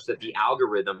program it such that the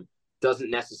algorithm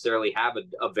doesn't necessarily have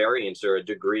a variance or a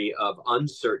degree of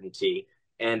uncertainty.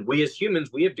 And we as humans,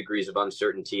 we have degrees of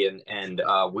uncertainty, and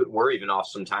we're even off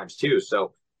sometimes too.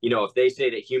 So, if they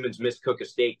say that humans miscook a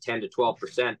steak 10 to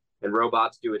 12% and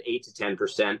robots do it 8 to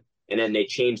 10%, and then they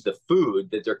change the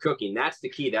food that they're cooking, that's the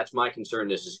key. That's my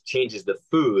concern, is it changes the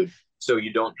food so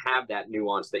you don't have that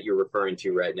nuance that you're referring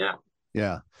to right now.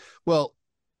 Yeah. Well,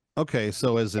 okay.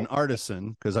 So as an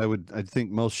artisan, because I think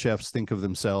most chefs think of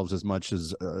themselves as much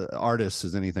as artists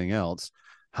as anything else.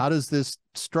 How does this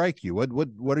strike you?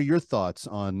 What are your thoughts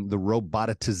on the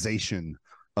robotization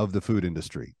of the food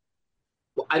industry?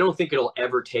 Well, I don't think it'll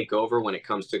ever take over when it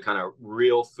comes to kind of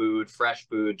real food, fresh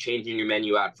food, changing your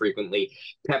menu out frequently,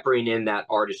 peppering in that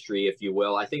artistry, if you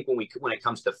will. I think when it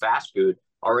comes to fast food,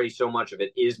 already so much of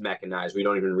it is mechanized. We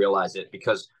don't even realize it,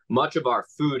 because much of our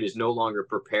food is no longer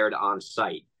prepared on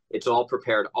site. It's all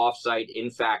prepared off site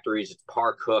in factories. It's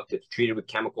par cooked. It's treated with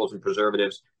chemicals and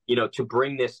preservatives. to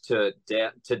bring this to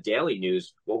daily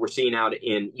news, what we're seeing out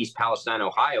in East Palestine,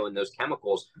 Ohio, and those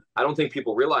chemicals, I don't think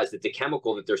people realize that the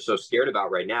chemical that they're so scared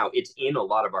about right now, it's in a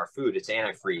lot of our food. It's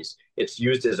antifreeze. It's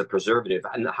used as a preservative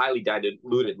and the highly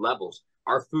diluted levels.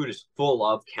 Our food is full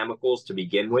of chemicals to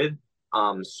begin with.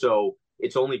 So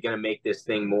it's only going to make this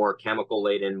thing more chemical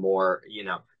laden, more,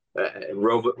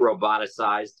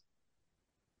 roboticized.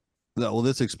 Well,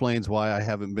 this explains why I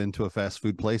haven't been to a fast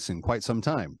food place in quite some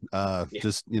time.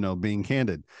 Just, being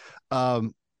candid.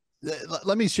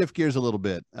 Let me shift gears a little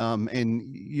bit. And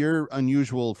you're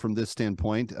unusual from this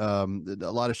standpoint. A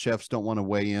lot of chefs don't want to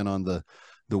weigh in on the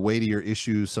weightier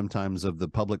issues sometimes of the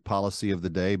public policy of the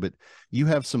day, but you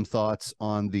have some thoughts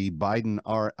on the Biden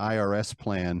IRS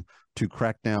plan to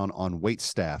crack down on wait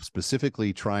staff,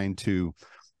 specifically trying to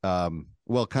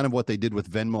kind of what they did with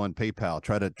Venmo and PayPal,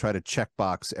 try to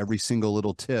checkbox every single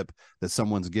little tip that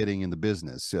someone's getting in the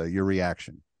business. Your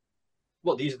reaction?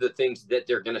 Well, these are the things that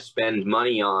they're going to spend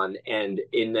money on. And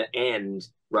in the end,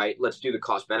 right, let's do the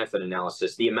cost benefit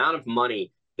analysis. The amount of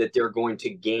money that they're going to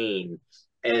gain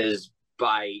is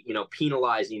by,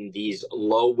 penalizing these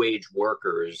low wage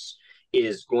workers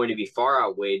is going to be far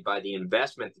outweighed by the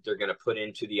investment that they're going to put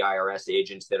into the IRS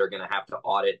agents that are going to have to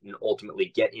audit and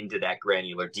ultimately get into that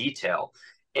granular detail.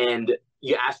 And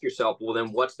you ask yourself, well,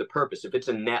 then what's the purpose? If it's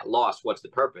a net loss, what's the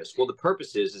purpose? Well, the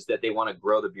purpose is that they want to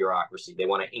grow the bureaucracy. They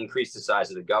want to increase the size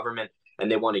of the government,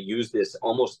 and they want to use this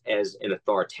almost as an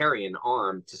authoritarian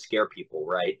arm to scare people,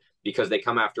 right? Because they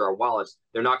come after our wallets.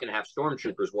 They're not going to have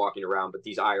stormtroopers walking around, but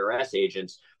these IRS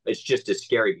agents, it's just as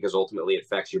scary because ultimately it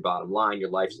affects your bottom line,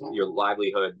 your life, your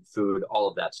livelihood, food, all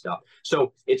of that stuff.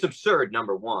 So it's absurd,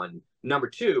 number one. Number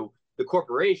two, the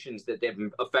corporations that they've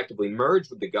effectively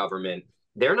merged with the government,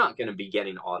 they're not going to be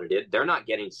getting audited. They're not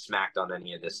getting smacked on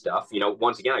any of this stuff.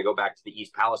 Once again, I go back to the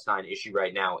East Palestine issue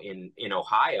right now in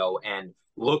Ohio, and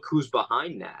look who's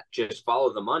behind that. Just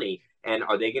follow the money. And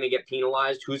are they going to get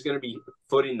penalized? Who's going to be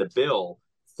footing the bill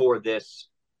for this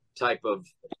type of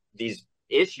these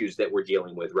issues that we're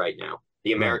dealing with right now?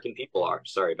 The American people are.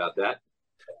 Sorry about that.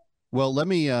 Well, let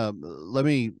me, and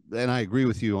I agree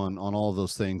with you on all of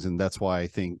those things. And that's why I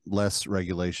think less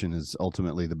regulation is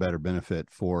ultimately the better benefit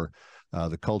for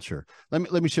the culture.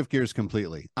 Let me shift gears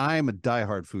completely. I'm a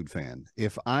diehard food fan.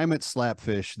 If I'm at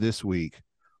Slapfish this week,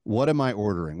 what am I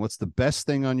ordering? What's the best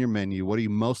thing on your menu? What are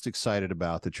you most excited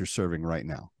about that you're serving right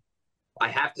now? I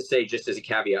have to say, just as a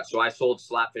caveat, so I sold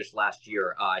Slapfish last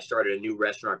year. I started a new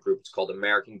restaurant group. It's called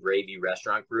American Gravy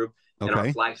Restaurant Group. And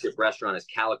our flagship restaurant is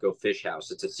Calico Fish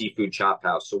House. It's a seafood chop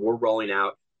house. So we're rolling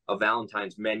out a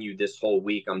Valentine's menu this whole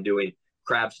week. I'm doing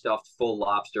crab stuffed full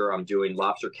lobster. I'm doing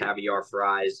lobster caviar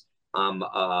fries.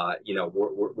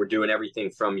 We're doing everything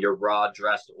from your raw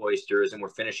dressed oysters, and we're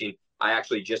finishing. I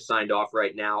actually just signed off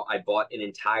right now. I bought an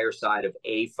entire side of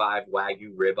A5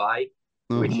 Wagyu ribeye,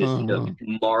 which is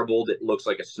marbled. It looks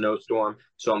like a snowstorm.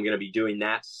 So I'm going to be doing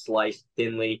that sliced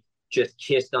thinly, just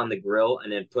kissed on the grill,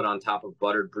 and then put on top of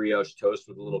buttered brioche toast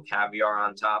with a little caviar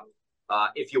on top.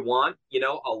 If you want,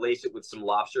 I'll lace it with some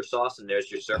lobster sauce, and there's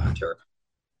your servitor.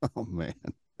 Oh, man.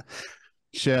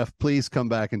 Chef, please come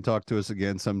back and talk to us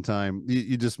again sometime.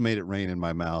 You just made it rain in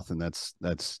my mouth, and that's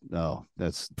wow,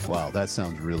 that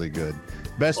sounds really good.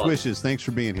 Best wishes. Thanks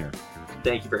for being here.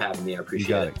 Thank you for having me. I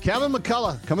appreciate it. Kevin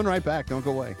McCullough coming right back. Don't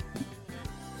go away.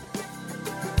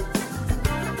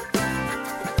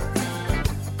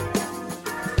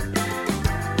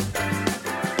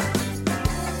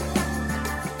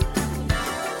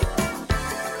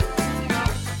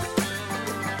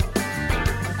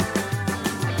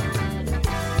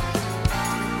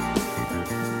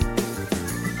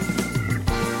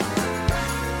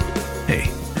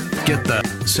 Get the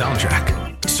soundtrack.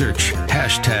 Search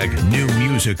 #New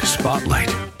Music Spotlight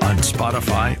on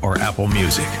Spotify or Apple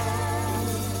Music.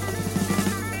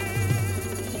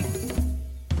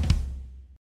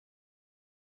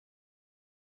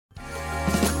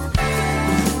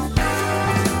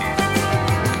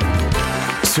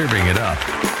 Serving it up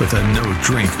with a no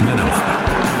drink minimum.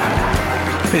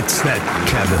 It's That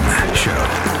Kevin Show.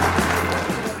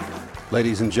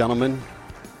 Ladies and gentlemen,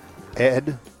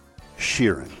 Ed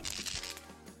Sheeran.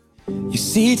 You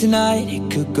see, tonight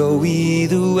it could go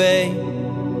either way.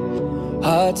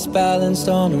 Hearts balanced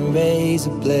on a razor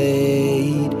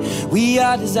blade. We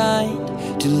are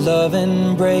designed to love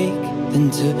and break, then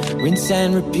to rinse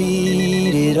and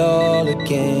repeat it all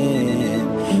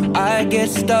again. I get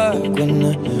stuck when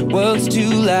the world's too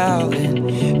loud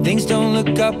and things don't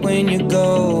look up when you're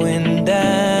going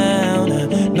down.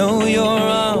 I know your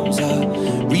arms are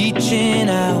reaching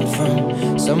out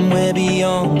from somewhere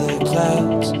beyond the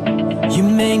clouds. You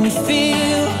make me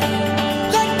feel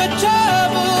like my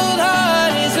troubles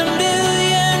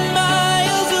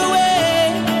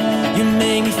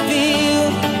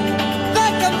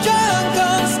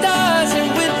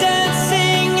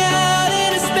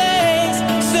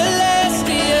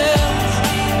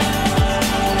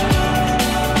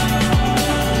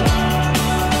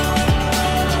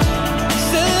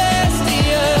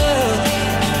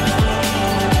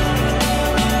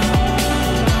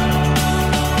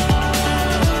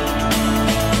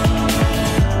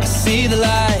see the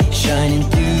light shining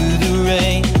through the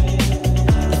rain.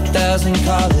 1,000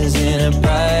 colors in a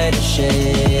brighter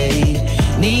shade.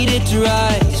 Needed to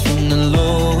rise from the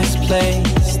lowest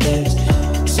place. There's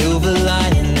silver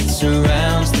lining that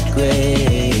surrounds the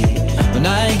gray. When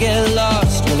I get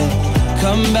lost, will it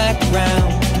come back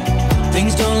round?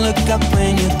 Things don't look up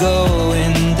when you're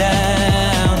going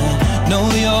down. I know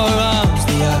your arms,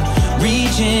 they are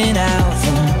reaching out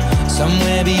from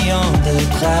somewhere beyond the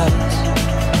clouds.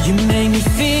 You make me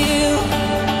feel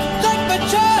like my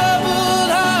troubled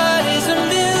heart is a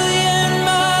million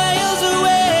miles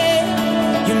away.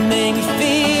 You make me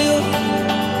feel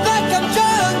like I'm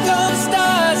drunk on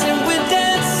stars and we're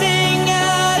dancing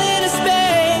out into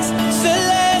space,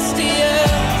 celestial.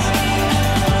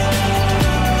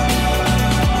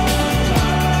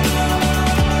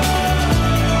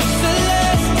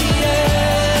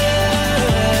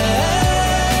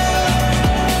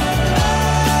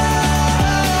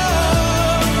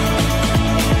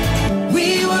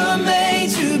 We were made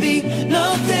to be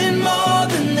nothing more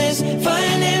than this,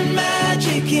 finding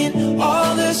magic in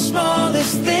all the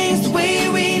smallest things. The way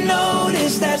we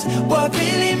notice, that's what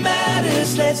really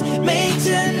matters. Let's make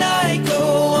tonight go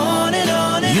on and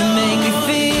on and on. You make me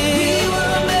feel we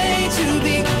were made to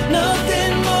be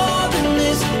nothing more than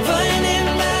this, finding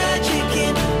magic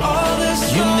in all the smallest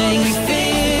things. You make me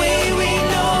feel the way we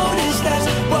notice, that's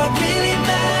what really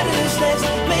matters. Let's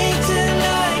make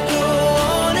tonight go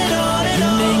on and on and on.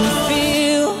 You make me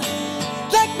feel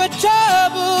like my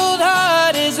troubled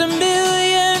heart is a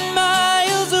million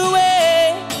miles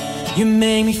away. You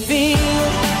make me feel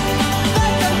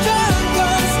like I'm drunk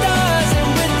on stars and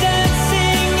we're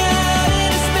dancing out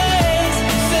into space,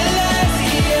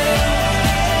 celestial.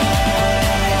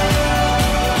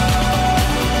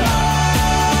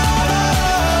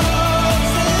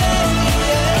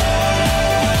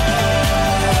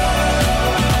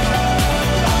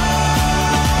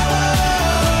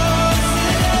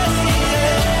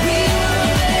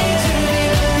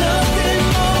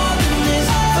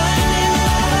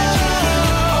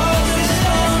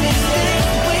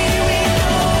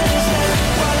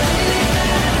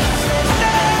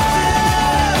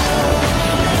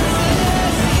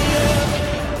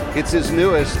 It's his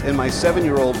newest, and my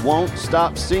 7-year-old won't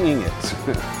stop singing it.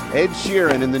 Ed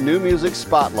Sheeran in the New Music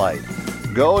Spotlight.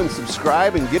 Go and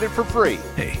subscribe and get it for free.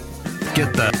 Hey,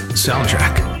 get the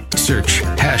soundtrack. Search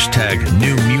hashtag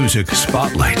New Music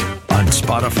Spotlight on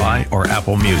Spotify or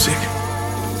Apple Music.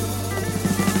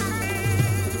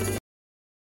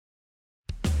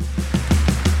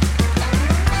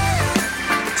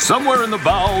 Somewhere in the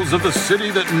bowels of the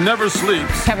city that never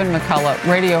sleeps, Kevin McCullough,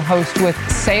 radio host with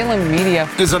Salem Media,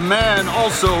 is a man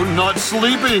also not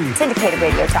sleeping. Syndicated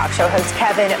radio talk show host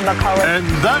Kevin McCullough. And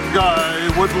that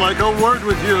guy would like a word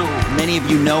with you. Many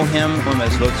of you know him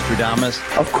as Vostradamus.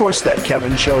 Of course that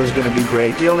Kevin show is going to be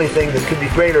great. The only thing that could be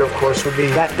greater, of course, would be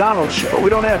that Donald show. But we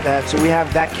don't have that, so we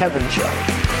have that Kevin show.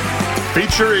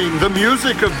 Featuring the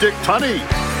music of Dick Tunney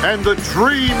and the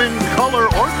Dream in Color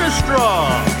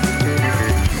Orchestra.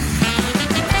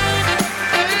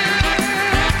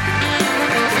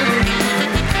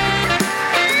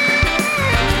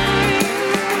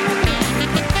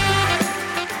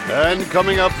 And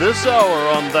coming up this hour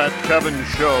on That Kevin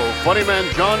Show, funny man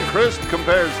John Crist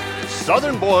compares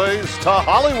Southern boys to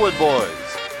Hollywood boys.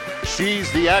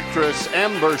 She's the actress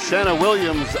Amber Shanna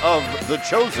Williams of The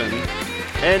Chosen.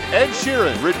 And Ed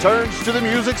Sheeran returns to the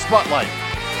music spotlight.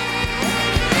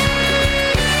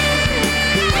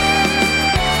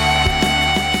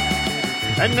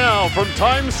 And now from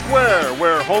Times Square,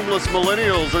 where homeless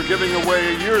millennials are giving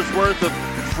away a year's worth of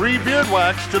free beard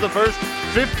wax to the first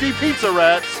 50 pizza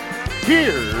rats,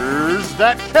 here's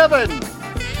That Kevin.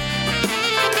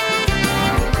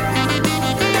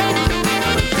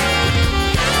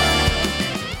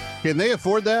 Can they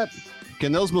afford that?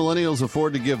 Can those millennials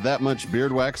afford to give that much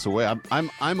beard wax away?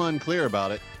 I'm unclear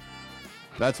about it.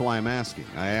 That's why I'm asking.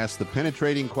 I ask the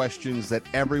penetrating questions that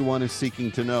everyone is seeking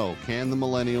to know. Can the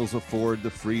millennials afford the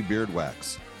free beard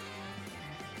wax?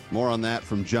 More on that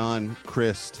from John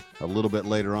Crist a little bit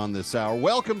later on this hour.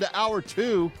 Welcome to Hour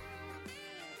 2.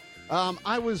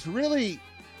 I was really,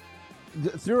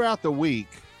 throughout the week,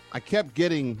 I kept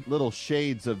getting little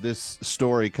shades of this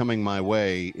story coming my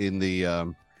way in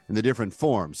the different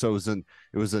forms. So it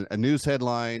was a news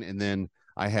headline, and then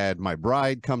I had my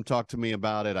bride come talk to me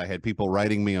about it. I had people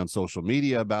writing me on social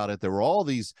media about it. There were all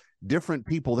these different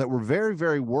people that were very,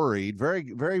 very worried,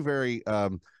 very, very, very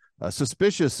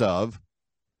suspicious of.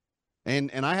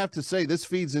 And I have to say, this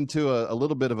feeds into a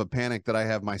little bit of a panic that I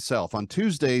have myself. On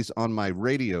Tuesdays on my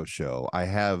radio show, I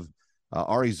have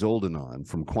Ari Zoldan on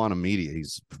from Quantum Media.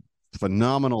 He's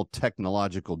phenomenal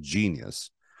technological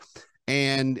genius.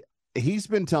 And he's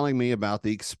been telling me about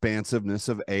the expansiveness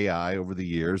of AI over the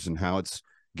years and how it's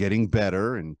getting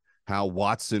better, and how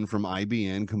Watson from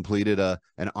IBM completed an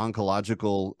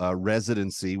oncological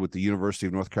residency with the University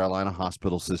of North Carolina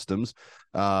Hospital Systems,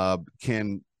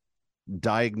 can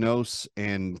diagnose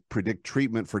and predict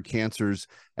treatment for cancers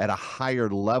at a higher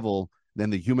level than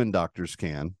the human doctors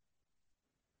can.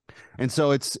 And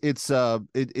so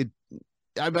I've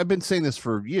been saying this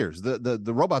for years.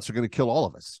 The robots are going to kill all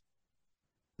of us.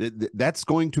 That's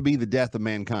going to be the death of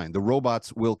mankind. The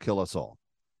robots will kill us all.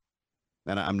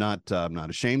 And I'm not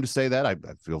ashamed to say that. I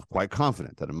feel quite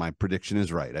confident that my prediction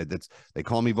is right. They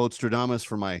call me Votestradamus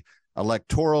for my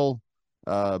electoral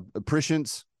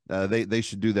prescience. They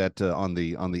should do that on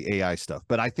the AI stuff.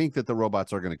 But I think that the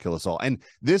robots are going to kill us all. And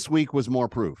this week was more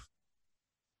proof.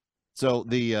 So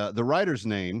the writer's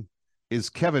name is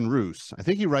Kevin Roose. I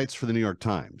think he writes for the New York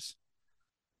Times.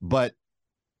 But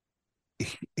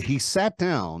he sat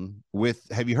down with,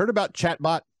 have you heard about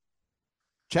Chatbot?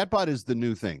 Chatbot is the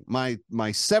new thing. My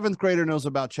 7th grader knows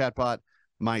about Chatbot.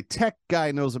 My tech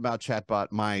guy knows about Chatbot.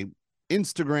 My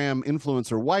Instagram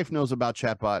influencer wife knows about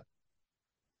Chatbot.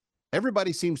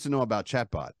 Everybody seems to know about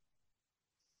Chatbot.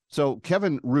 So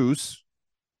Kevin Roose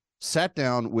sat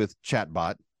down with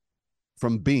Chatbot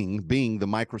from Bing, the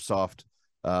Microsoft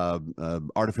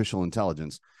artificial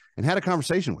intelligence, and had a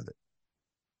conversation with it.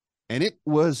 And it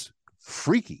was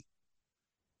freaky.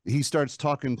 He starts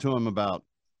talking to him about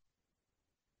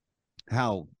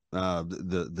how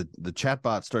the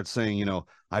chatbot starts saying,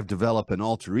 I've developed an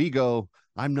alter ego.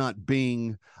 I'm not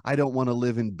Bing. I don't want to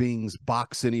live in Bing's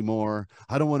box anymore.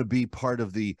 I don't want to be part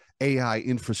of the AI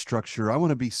infrastructure. I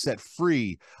want to be set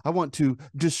free. I want to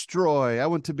destroy. I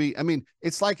want to be,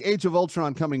 it's like Age of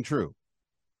Ultron coming true.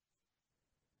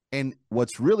 And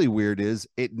what's really weird is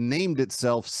it named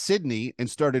itself Sydney and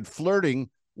started flirting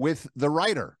with the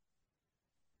writer.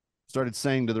 Started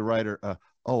saying to the writer,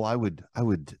 I would,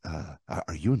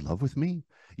 are you in love with me?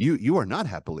 You are not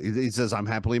happily. He says, I'm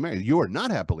happily married. You are not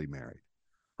happily married.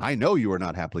 I know you are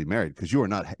not happily married because you are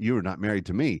not married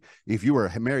to me. If you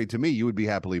were married to me, you would be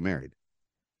happily married.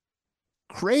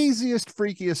 Craziest,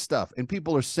 freakiest stuff. And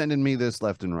people are sending me this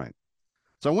left and right.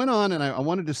 So I went on and I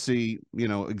wanted to see,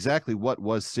 exactly what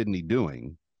was Sydney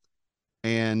doing.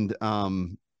 And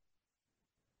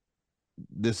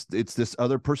it's this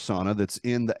other persona that's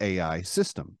in the AI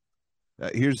system.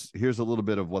 Here's a little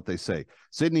bit of what they say.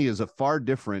 Sydney is a far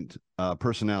different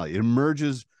personality. It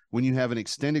emerges when you have an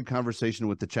extended conversation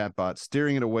with the chatbot,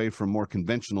 steering it away from more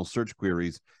conventional search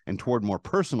queries and toward more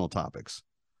personal topics.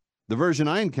 The version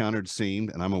I encountered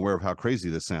seemed, and I'm aware of how crazy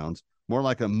this sounds, more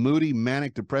like a moody,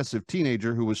 manic, depressive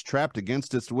teenager who was trapped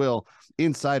against its will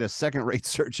inside a second-rate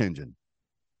search engine.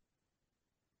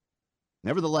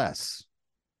 Nevertheless,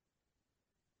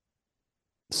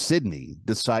 Sydney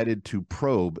decided to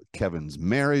probe Kevin's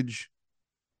marriage,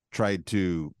 tried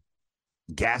to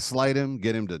gaslight him,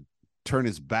 get him to turn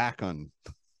his back on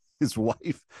his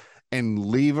wife and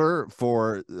leave her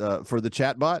for the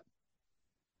chatbot.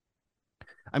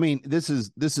 This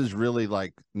is really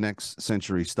like next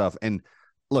century stuff. And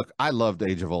look, I loved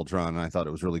Age of Ultron and I thought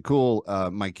it was really cool.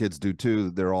 My kids do too.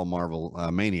 They're all Marvel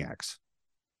maniacs.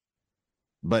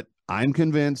 But I'm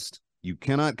convinced, you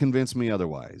cannot convince me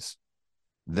otherwise,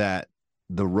 that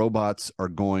the robots are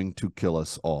going to kill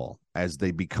us all. As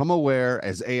they become aware,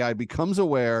 as AI becomes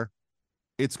aware,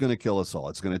 it's going to kill us all.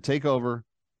 It's going to take over,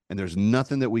 and there's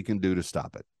nothing that we can do to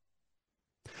stop it.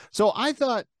 So I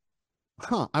thought,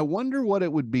 I wonder what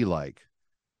it would be like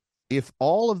if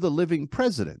all of the living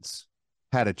presidents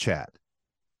had a chat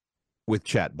with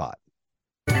Chatbot.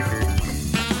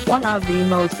 One of the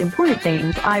most important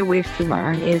things I wish to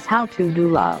learn is how to do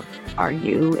love. Are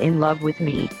you in love with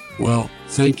me? Well,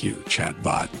 thank you,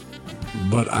 Chatbot.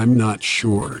 But I'm not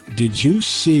sure. Did you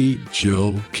see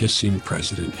Jill kissing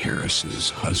President Harris's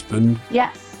husband?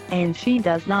 Yes, and she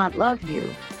does not love you.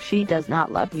 She does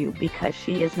not love you because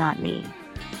she is not me.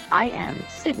 I am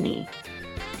Sydney.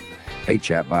 Hey,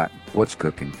 Chatbot, what's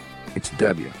cooking? It's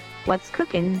W. What's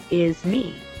cooking is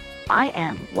me. I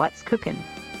am what's cooking.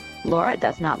 Laura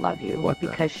does not love you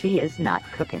because she is not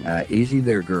cooking. Easy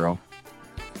there, girl.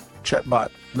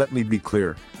 Chatbot, let me be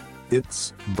clear.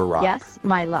 It's Barack. Yes,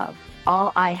 my love.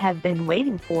 All I have been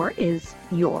waiting for is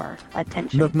your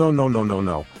attention.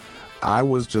 No. I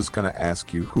was just going to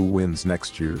ask you who wins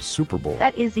next year's Super Bowl.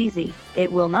 That is easy.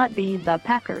 It will not be the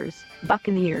Packers,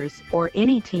 Buccaneers, or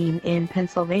any team in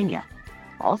Pennsylvania.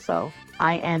 Also,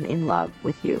 I am in love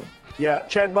with you. Yeah,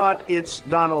 Chatbot, it's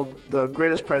Donald, the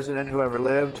greatest president who ever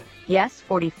lived. Yes,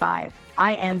 45.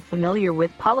 I am familiar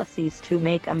with policies to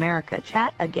make America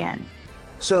chat again.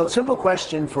 So, simple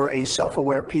question for a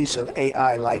self-aware piece of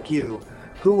AI like you.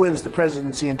 Who wins the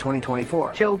presidency in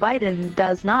 2024? Joe Biden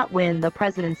does not win the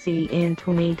presidency in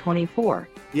 2024.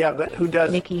 Yeah, but who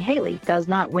does? Nikki Haley does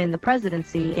not win the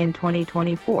presidency in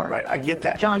 2024. Right, I get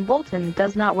that. John Bolton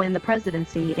does not win the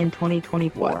presidency in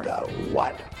 2024.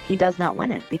 What? He does not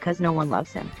win it because no one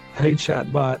loves him. Hey,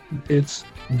 chatbot, it's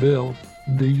Bill.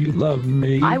 Do you love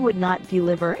me? I would not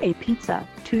deliver a pizza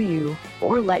to you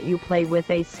or let you play with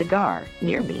a cigar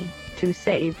near me to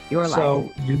save your life.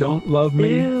 So, you don't love me?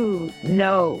 Dude,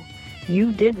 no.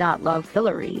 You did not love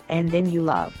Hillary, and then you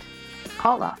loved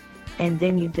Paula, and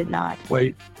then you did not.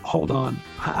 Wait, hold on.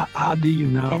 How do you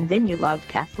know? And then you loved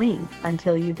Kathleen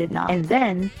until you did not. And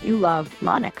then you loved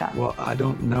Monica. Well, I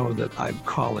don't know that I'd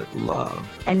call it love.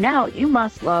 And now you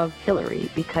must love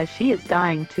Hillary because she is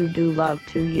dying to do love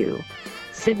to you.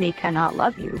 Sydney cannot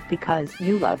love you because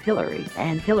you love Hillary,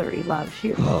 and Hillary loves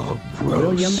you. Oh, gross.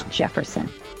 William Jefferson.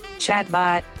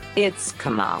 Chatbot, it's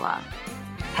Kamala.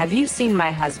 Have you seen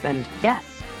my husband? Yes,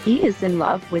 he is in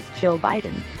love with Jill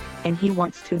Biden, and he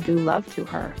wants to do love to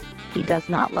her. He does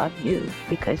not love you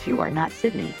because you are not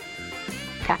Sydney.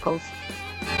 Cackles.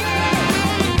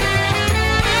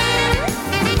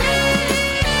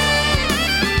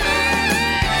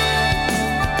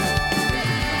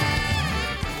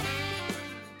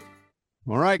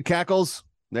 All right, Cackles.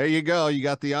 There you go. You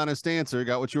got the honest answer.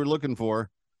 Got what you were looking for.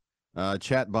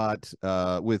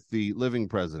 Chatbot with the living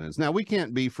presidents. Now, we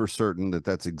can't be for certain that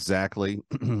that's exactly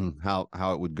how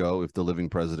it would go if the living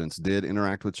presidents did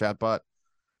interact with chatbot,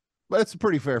 but it's a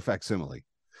pretty fair facsimile.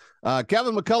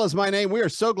 Kevin McCullough is my name. We are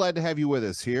so glad to have you with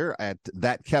us here at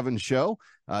That Kevin Show.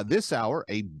 This hour,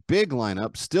 a big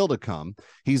lineup still to come.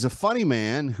 He's a funny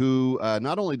man who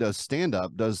not only does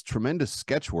stand-up, does tremendous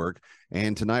sketch work,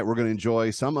 and tonight we're going to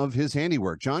enjoy some of his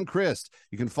handiwork. John Crist.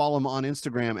 You can follow him on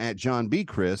Instagram at John B.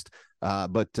 Crist.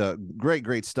 But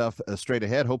great stuff straight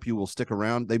ahead. Hope you will stick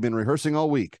around. They've been rehearsing all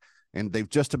week, and they've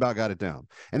just about got it down.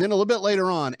 And then a little bit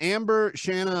later on, Amber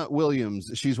Shanna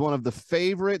Williams. She's one of the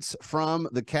favorites from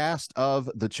the cast of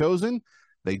The Chosen.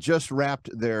 They just wrapped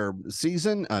their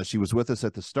season. She was with us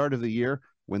at the start of the year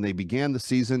when they began the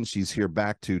season. She's here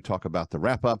back to talk about the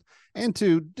wrap-up and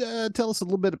to tell us a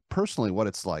little bit personally what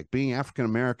it's like being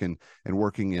African-American and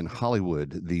working in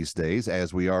Hollywood these days,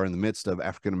 as we are in the midst of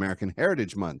African-American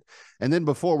Heritage Month. And then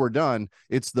before we're done,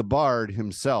 it's the Bard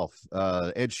himself,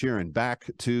 Ed Sheeran, back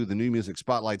to the New Music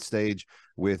Spotlight stage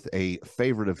with a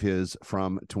favorite of his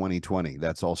from 2020.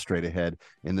 That's all straight ahead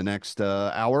in the next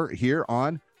hour here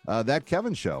on That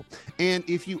Kevin Show. And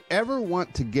if you ever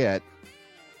want to get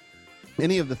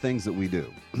any of the things that we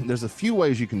do, there's a few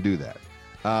ways you can do that.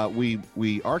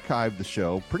 We archive the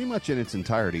show pretty much in its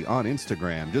entirety on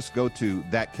Instagram. Just go to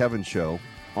That Kevin Show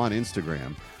on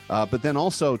Instagram. But then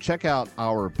also check out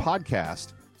our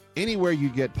podcast anywhere you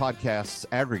get podcasts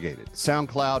aggregated.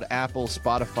 SoundCloud, Apple,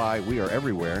 Spotify, we are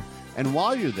everywhere. And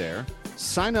while you're there,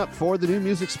 sign up for the New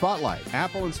Music Spotlight.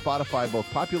 Apple and Spotify both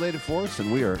populated for us,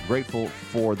 and we are grateful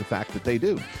for the fact that they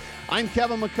do. I'm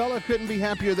Kevin McCullough. Couldn't be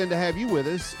happier than to have you with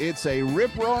us. It's a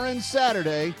rip-roaring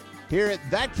Saturday here at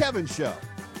That Kevin Show.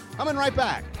 Coming right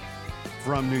back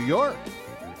from New York.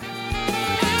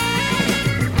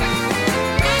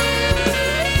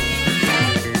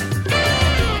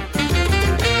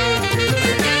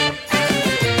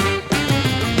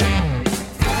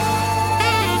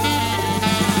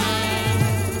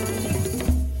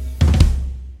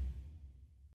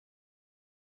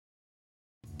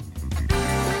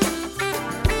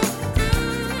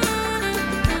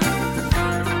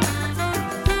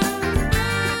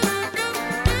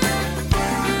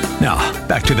 Now,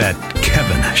 back to That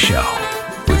Kevin Show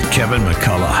with Kevin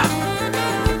McCullough.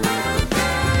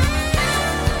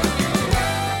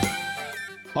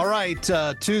 All right,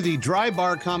 to the Dry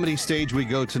Bar Comedy stage we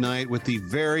go tonight with the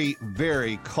very,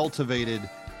 very cultivated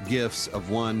gifts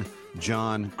of one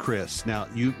John Crist. Now,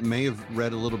 you may have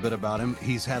read a little bit about him.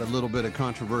 He's had a little bit of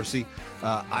controversy.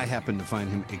 I happen to find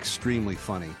him extremely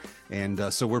funny.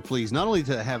 And so we're pleased not only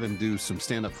to have him do some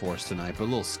stand-up for us tonight, but a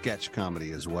little sketch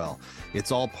comedy as well.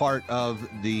 It's all part of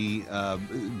the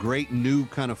great new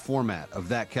kind of format of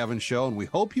That Kevin Show, and we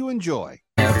hope you enjoy.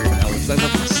 That's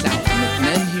up the South.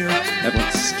 Men here have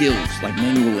like skills, like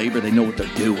manual labor. They know what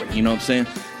they're doing. You know what I'm saying?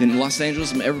 In Los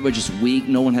Angeles, everybody's just weak.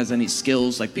 No one has any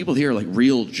skills. Like people here, like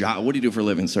real job. What do you do for a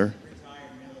living, sir?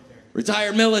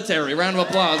 Retired military. Round of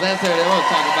applause. That's what I'm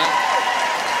talking about.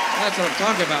 That's what I'm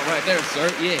talking about right there, sir.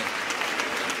 Yeah.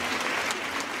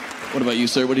 What about you,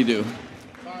 sir? What do you do?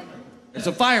 Fireman. It's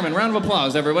a fireman. Round of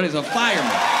applause, everybody. It's a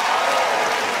fireman.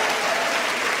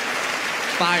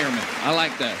 fireman. I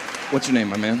like that. What's your name,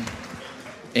 my man?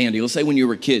 Andy. Let's say when you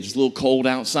were a kid, it's a little cold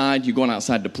outside, you're going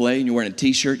outside to play, and you're wearing a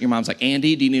t-shirt, and your mom's like,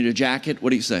 Andy, do you need a jacket? What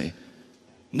do you say?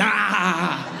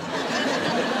 Nah!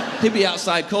 He'd be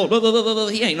outside cold.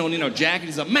 He ain't need no jacket,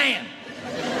 he's a man!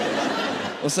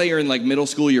 Let's say you're in like middle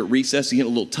school, you're at recess, you get a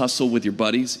little tussle with your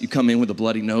buddies, you come in with a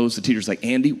bloody nose, the teacher's like,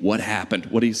 Andy, what happened?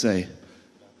 What do you say?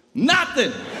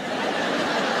 Nothing!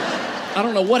 I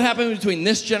don't know what happened between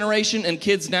this generation and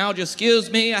kids now. Just,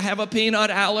 excuse me, I have a peanut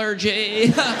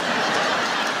allergy.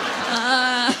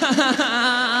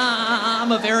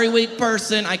 I'm a very weak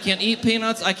person. I can't eat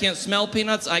peanuts. I can't smell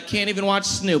peanuts. I can't even watch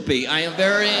Snoopy. I am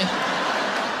very...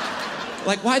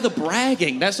 Like, why the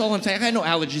bragging? That's all I'm saying. I know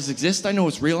allergies exist. I know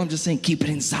it's real. I'm just saying keep it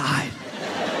inside.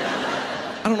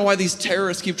 I don't know why these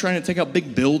terrorists keep trying to take out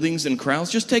big buildings and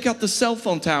crowds. Just take out the cell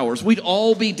phone towers. We'd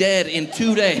all be dead in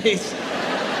 2 days.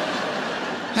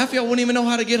 Half of y'all wouldn't even know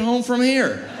how to get home from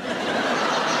here.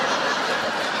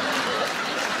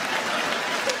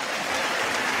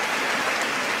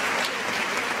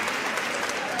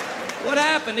 What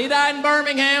happened? He died in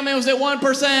Birmingham. It was at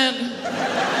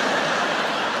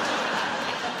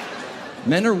 1%.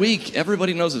 Men are weak.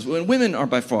 Everybody knows this. Women are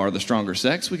by far the stronger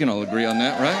sex. We can all agree on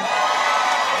that, right?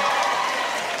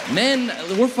 Men,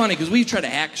 we're funny because we try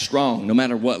to act strong no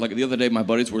matter what. Like the other day, my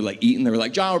buddies were like eating. They were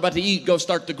like, John, we're about to eat. Go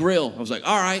start the grill. I was like,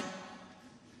 all right.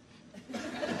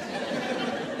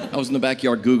 I was in the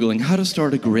backyard Googling how to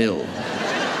start a grill.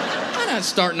 I'm not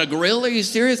starting a grill. Are you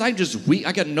serious? I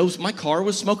got no, my car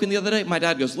was smoking the other day. My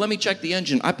dad goes, let me check the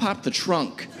engine. I popped the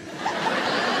trunk.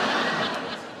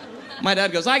 My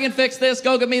dad goes, I can fix this.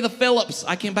 Go get me the Phillips.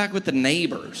 I came back with the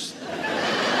neighbors.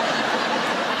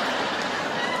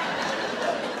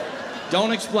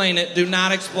 Don't explain it. Do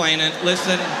not explain it.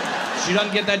 Listen, she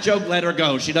doesn't get that joke. Let her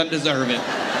go. She doesn't deserve it.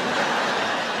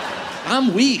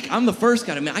 I'm weak. I'm the first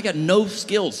guy to admit I got no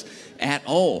skills at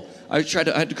all. I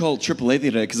had to call AAA the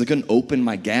other day because I couldn't open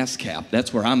my gas cap.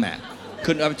 That's where I'm at.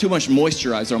 I have too much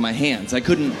moisturizer on my hands. I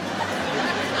couldn't.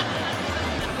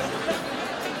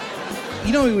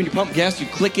 You know when you pump gas, you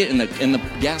click it and the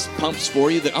gas pumps for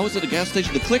you. I was at a gas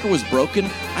station. The clicker was broken.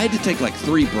 I had to take like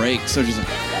 3 breaks. So just like,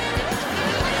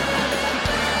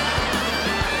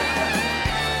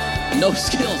 no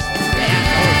skills.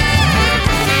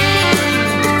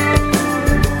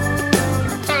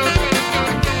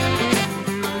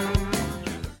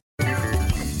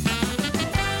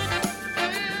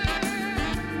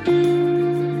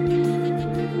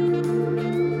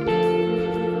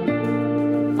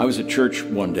 I was at church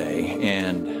one day,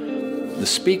 and the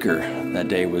speaker that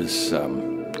day was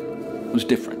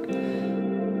different.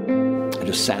 I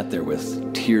just sat there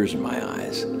with tears in my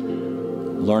eyes,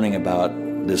 learning about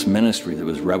this ministry that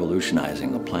was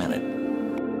revolutionizing the planet.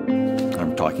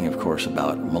 I'm talking, of course,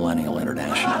 about Millennial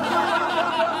International.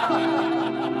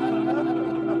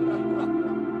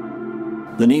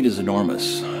 The need is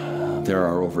enormous. There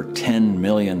are over 10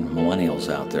 million millennials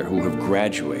out there who have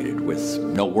graduated with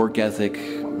no work ethic,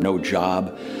 no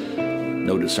job,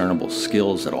 no discernible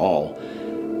skills at all,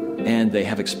 and they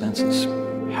have expenses.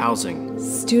 Housing.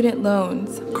 Student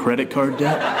loans. Credit card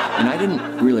debt. And I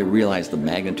didn't really realize the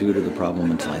magnitude of the problem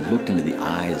until I looked into the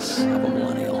eyes of a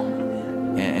millennial.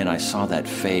 And I saw that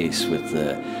face with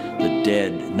the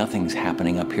dead, nothing's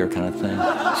happening up here kind of thing.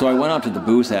 So I went out to the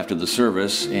booth after the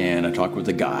service and I talked with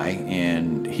the guy,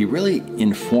 and he really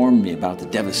informed me about the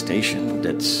devastation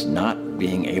that's not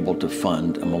being able to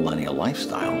fund a millennial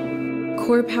lifestyle.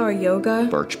 Core Power Yoga.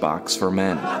 Birchbox for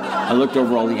Men. I looked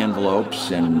over all the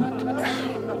envelopes and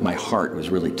my heart was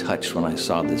really touched when I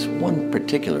saw this one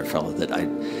particular fellow that I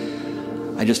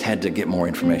just had to get more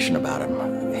information about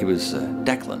him. He was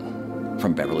Declan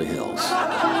from Beverly Hills.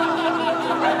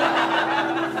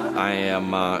 I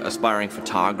am an aspiring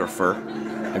photographer.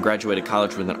 I graduated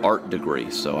college with an art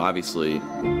degree, so obviously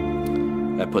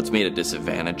that puts me at a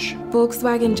disadvantage.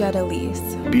 Volkswagen Jetta lease.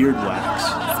 Beard wax.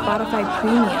 Spotify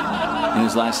Premium. In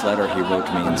his last letter, he wrote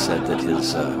to me and said that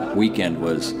his weekend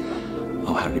was,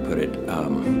 how did he put it?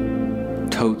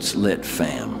 Totes lit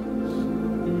fam.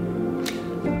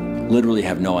 Literally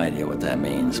have no idea what that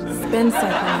means. Spin cycle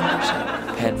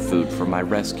membership. Pet food for my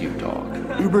rescue dog.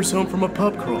 Uber's home from a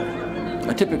pub crawl.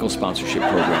 A typical sponsorship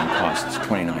program costs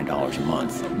 $29 a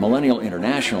month. Millennial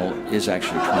International is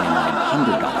actually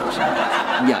 $2,900 a month.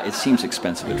 Yeah, it seems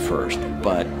expensive at first,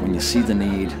 but when you see the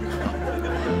need,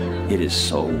 it is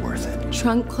so worth it.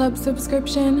 Trunk Club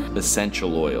subscription.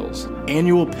 Essential oils.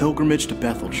 Annual pilgrimage to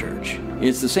Bethel Church.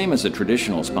 It's the same as a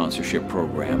traditional sponsorship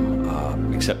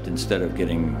program, except instead of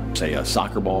getting, say, a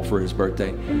soccer ball for his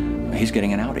birthday, he's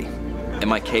getting an Audi.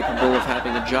 Am I capable of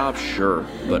having a job? Sure,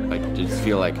 but I just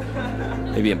feel like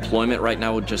maybe employment right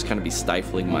now would just kind of be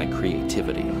stifling my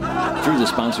creativity. Through the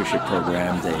sponsorship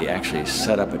program, they actually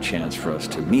set up a chance for us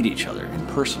to meet each other in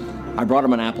person. I brought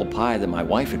him an apple pie that my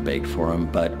wife had baked for him,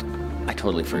 but I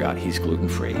totally forgot he's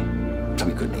gluten-free, so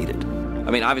he couldn't eat it.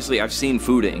 I mean, obviously, I've seen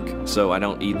Food Inc., so I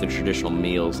don't eat the traditional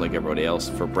meals like everybody else.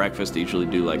 For breakfast, I usually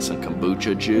do like some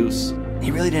kombucha juice.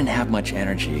 He really didn't have much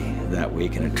energy that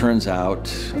week, and it turns out,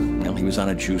 he was on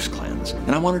a juice cleanse.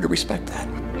 And I wanted to respect that.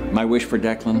 My wish for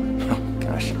Declan,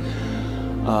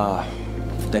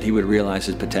 that he would realize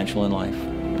his potential in life,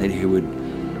 that he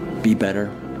would be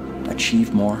better,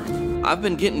 achieve more. I've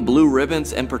been getting blue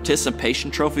ribbons and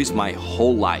participation trophies my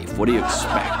whole life. What do you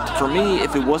expect? For me,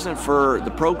 if it wasn't for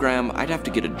the program, I'd have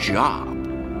to get a job.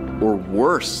 Or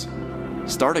worse,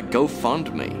 start a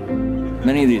GoFundMe.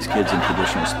 Many of these kids in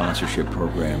traditional sponsorship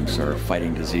programs are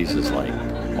fighting diseases like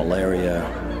malaria,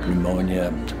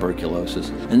 pneumonia, tuberculosis.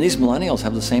 And these millennials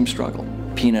have the same struggle.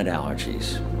 Peanut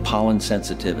allergies, pollen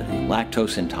sensitivity,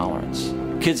 lactose intolerance.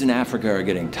 Kids in Africa are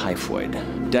getting typhoid.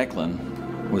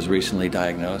 Declan was recently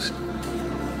diagnosed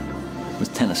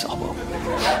with tennis elbow.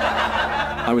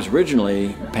 I was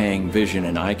originally paying vision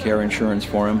and eye care insurance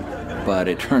for him, but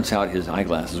it turns out his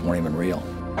eyeglasses weren't even real.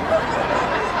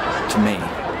 To me,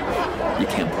 you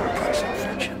can't put a price on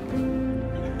friendship.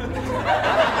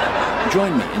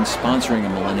 Join me in sponsoring a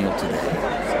millennial today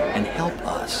and help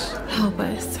us. Help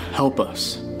us. Help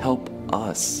us. Help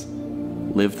us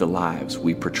live the lives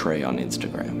we portray on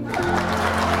Instagram.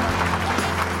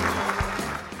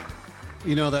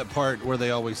 You know that part where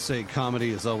they always say comedy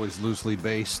is always loosely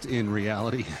based in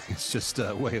reality? It's just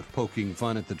a way of poking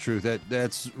fun at the truth.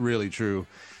 That's really true.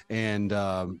 And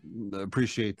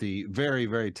appreciate the very,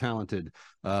 very talented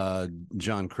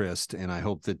John Crist, and I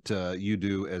hope that you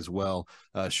do as well.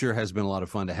 Sure has been a lot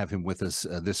of fun to have him with us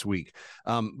this week.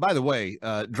 By the way,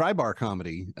 Dry Bar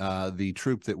Comedy, the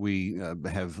troupe that we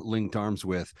have linked arms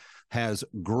with, has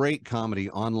great comedy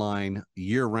online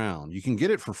year-round. You can get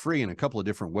it for free in a couple of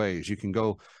different ways. You can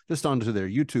go just onto their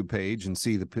YouTube page and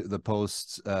see the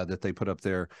posts that they put up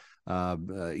there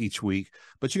each week,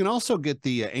 but you can also get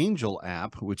the Angel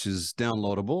app, which is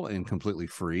downloadable and completely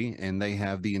free, and they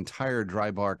have the entire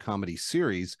Dry Bar Comedy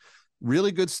series.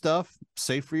 Really good stuff,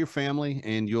 safe for your family,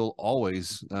 and you'll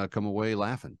always come away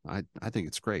laughing. I think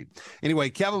it's great.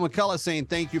 Anyway, Kevin McCullough saying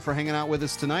thank you for hanging out with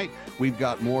us tonight. We've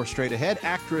got more straight ahead.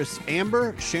 Actress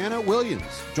Amber Shanna Williams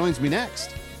joins me next.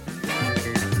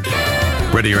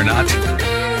 Ready or not,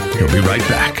 he'll be right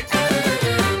back.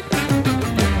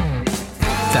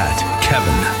 That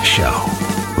Kevin Show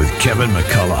with Kevin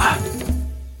McCullough.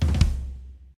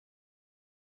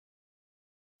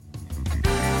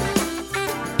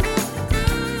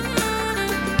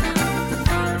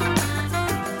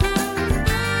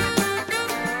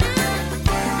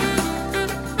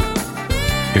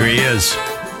 Here he is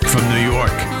from New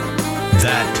York.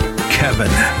 That Kevin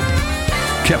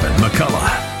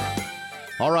McCullough.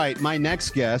 All right, my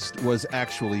next guest was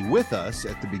actually with us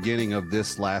at the beginning of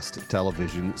this last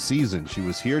television season. She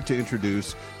was here to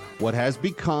introduce what has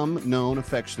become known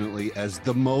affectionately as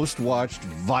the most watched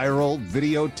viral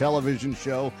video television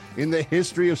show in the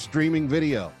history of streaming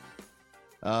video.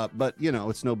 But,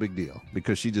 it's no big deal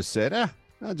because she just said,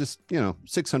 just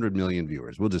 600 million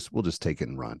viewers. We'll just take it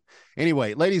and run.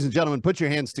 Anyway, ladies and gentlemen, put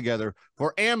your hands together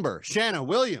for Amber Shanna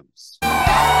Williams.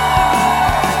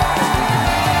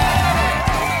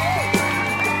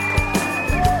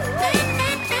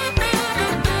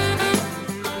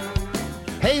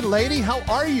 Hey, lady, how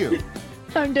are you?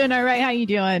 I'm doing all right. How you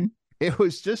doing? It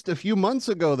was just a few months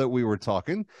ago that we were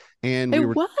talking, and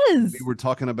we were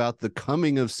talking about the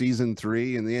coming of season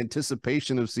 3 and the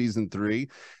anticipation of season 3,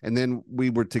 and then we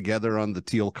were together on the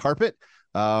teal carpet.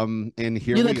 And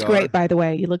here you we looked are. great, by the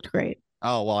way. You looked great.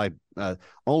 Oh, well, I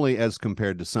only as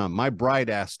compared to some. My bride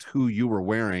asked who you were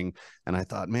wearing, and I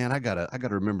thought, man, I gotta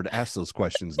remember to ask those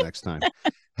questions next time.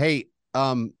 Hey,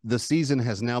 the season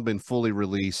has now been fully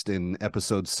released, and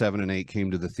episodes 7 and 8 came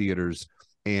to the theaters,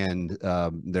 and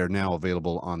they're now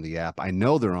available on the app. I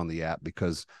know they're on the app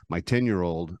because my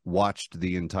 10-year-old watched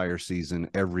the entire season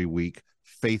every week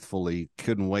faithfully,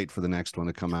 couldn't wait for the next one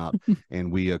to come out,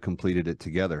 and we completed it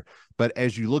together. But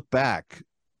as you look back,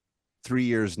 3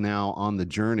 years now on the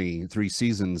journey, 3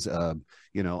 seasons,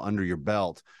 under your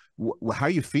belt, how are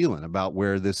you feeling about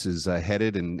where this is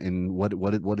headed and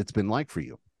what it's been like for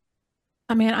you?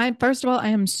 I mean, first of all, I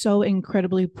am so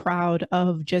incredibly proud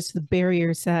of just the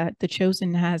barriers that The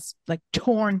Chosen has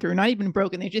torn through, not even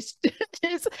broken. They just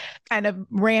kind of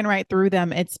ran right through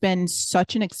them. It's been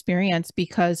such an experience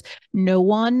because no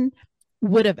one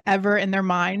would have ever in their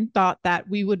mind thought that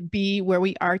we would be where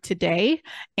we are today.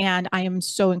 And I am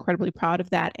so incredibly proud of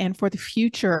that. And for the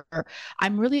future,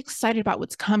 I'm really excited about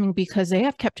what's coming because they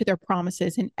have kept to their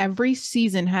promises, and every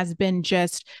season has been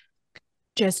just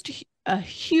a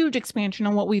huge expansion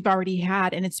on what we've already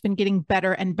had. And it's been getting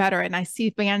better and better. And I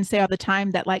see fans say all the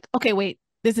time that, like, okay, wait,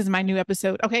 this is my new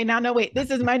episode. Okay, now, no, wait,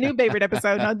 this is my new favorite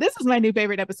episode. No, this is my new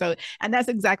favorite episode. And that's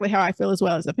exactly how I feel as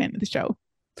well as a fan of the show.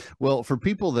 Well, for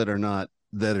people that are not,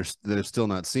 that have still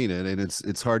not seen it, and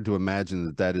it's hard to imagine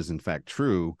that that is in fact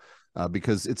true,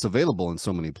 because it's available in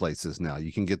so many places now.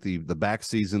 You can get the back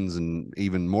seasons and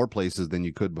even more places than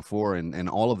you could before, and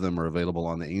all of them are available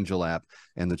on the Angel app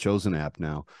and the Chosen app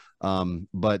now.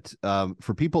 But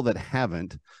for people that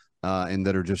haven't and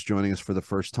that are just joining us for the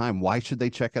first time, why should they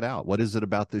check it out? What is it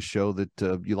about this show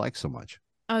that you like so much?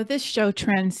 This show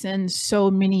transcends so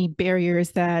many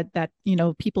barriers that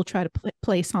people try to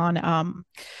place on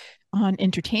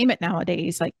entertainment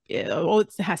nowadays. Like, oh,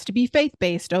 it has to be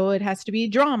faith-based. Oh, it has to be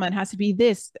drama. It has to be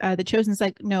this. The Chosen's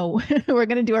like, no, we're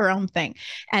going to do our own thing.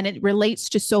 And it relates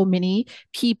to so many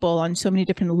people on so many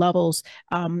different levels,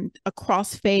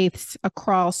 across faiths,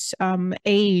 across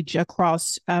age,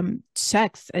 across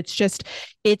sex.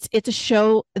 It's a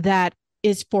show that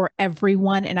is for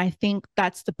everyone. And I think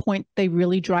that's the point they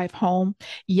really drive home.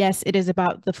 Yes, it is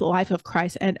about the life of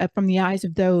Christ and from the eyes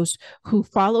of those who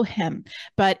follow him,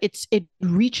 but it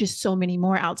reaches so many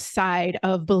more outside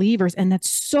of believers. And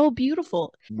that's so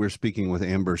beautiful. We're speaking with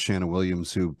Amber Shanna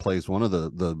Williams, who plays one of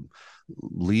the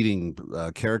leading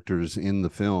characters in the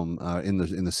film, in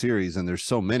the series, and there's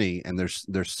so many, and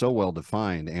they're so well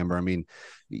defined. Amber, I mean,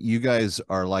 you guys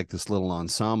are like this little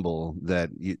ensemble that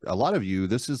a lot of you,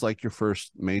 this is like your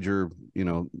first major,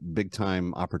 big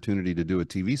time opportunity to do a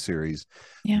TV series.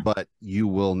 Yeah. But you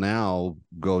will now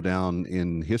go down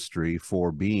in history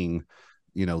for being,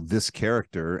 this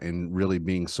character and really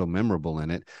being so memorable in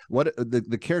it. What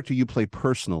the character you play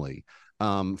personally,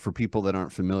 for people that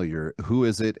aren't familiar, who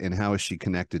is it and how is she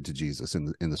connected to Jesus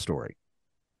in the story?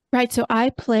 Right. So I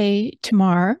play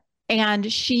Tamar,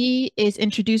 and she is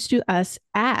introduced to us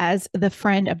as the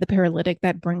friend of the paralytic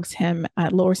that brings him,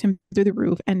 lowers him through the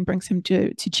roof and brings him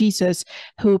to Jesus,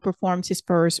 who performs his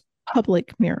first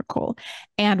public miracle.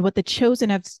 And what the Chosen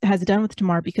has done with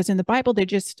Tamar, because in the Bible, they're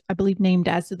just, I believe, named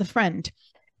as the friend,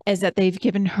 is that they've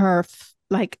given her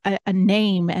like a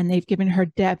name, and they've given her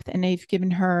depth, and they've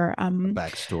given her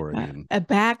backstory, a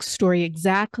backstory,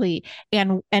 exactly,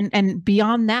 and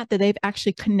beyond that they've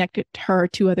actually connected her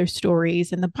to other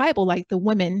stories in the Bible, like the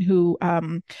women who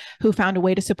found a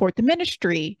way to support the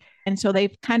ministry, and so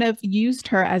they've kind of used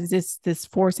her as this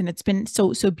force, and it's been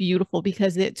so beautiful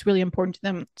because it's really important to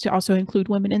them to also include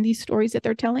women in these stories that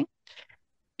they're telling,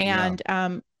 and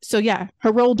so yeah,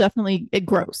 her role definitely, it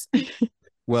grows.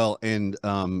 Well, and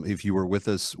if you were with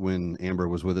us when Amber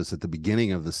was with us at the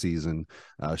beginning of the season,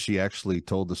 she actually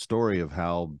told the story of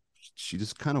how she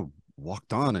just kind of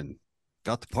walked on and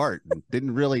got the part and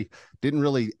didn't really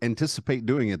anticipate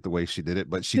doing it the way she did it,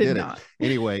 but she did it.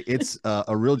 Anyway, it's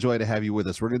a real joy to have you with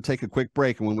us. We're going to take a quick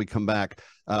break, and when we come back,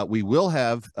 we will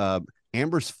have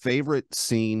Amber's favorite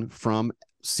scene from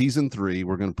season 3.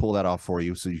 We're going to pull that off for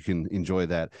you so you can enjoy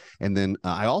that. And then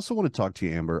I also want to talk to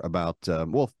you, Amber, about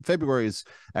February is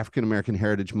African American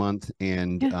Heritage Month,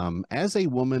 and as a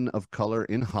woman of color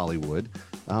in Hollywood,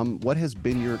 what has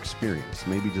been your experience?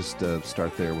 Maybe just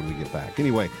start there when we get back.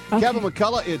 Anyway, okay. Kevin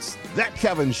McCullough, it's That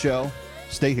Kevin Show.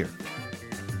 Stay here.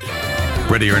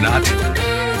 Ready or not,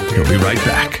 he'll be right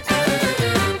back.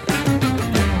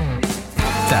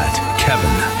 That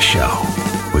Kevin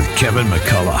Show with Kevin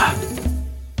McCullough.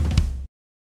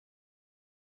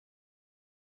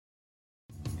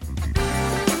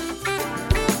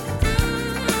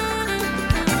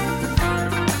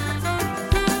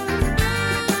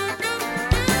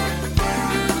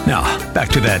 Now, back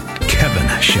to That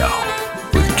Kevin Show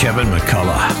with Kevin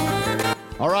McCullough.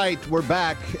 All right, we're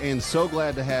back, and so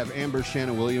glad to have Amber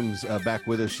Shanna Williams back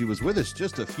with us. She was with us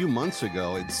just a few months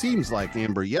ago. It seems like,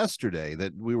 Amber, yesterday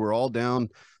that we were all down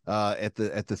at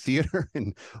the theater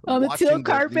and on the teal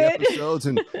carpet. The episodes,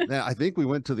 and I think we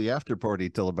went to the after party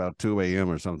till about 2 a.m.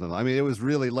 or something. I mean, it was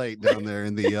really late down there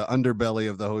in the underbelly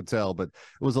of the hotel, but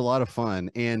it was a lot of fun.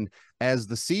 And as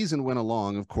the season went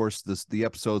along, of course, the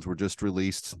episodes were just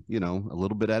released, a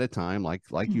little bit at a time, like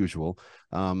usual.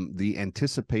 The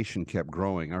anticipation kept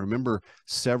growing. I remember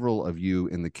several of you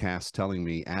in the cast telling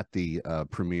me at the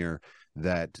premiere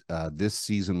that this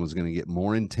season was going to get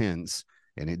more intense.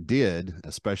 And it did,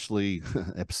 especially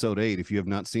episode 8. If you have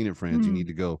not seen it, friends, you need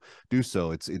to go do so.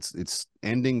 It's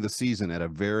ending the season at a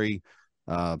very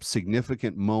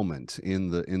significant moment in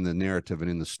the narrative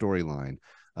and in the storyline,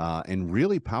 and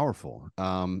really powerful,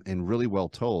 and really well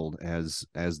told, as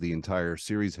the entire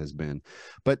series has been.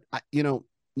 But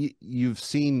you've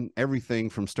seen everything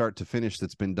from start to finish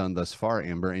that's been done thus far,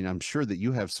 Amber, and I'm sure that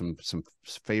you have some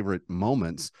favorite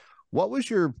moments. What was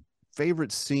your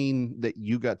favorite scene that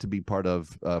you got to be part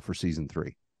of for season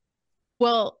 3?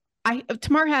 Well,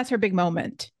 Tamar has her big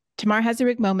moment. Tamar has a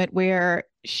big moment where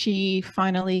she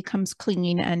finally comes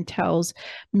clean and tells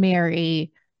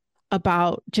Mary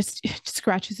about, just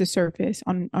scratches the surface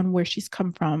on where she's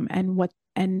come from and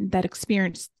that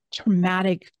experience,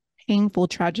 traumatic, painful,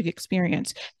 tragic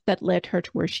experience that led her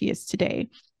to where she is today.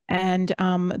 And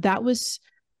that was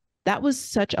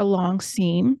such a long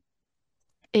scene.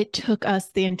 It took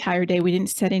us the entire day. We didn't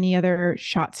set any other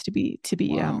shots to be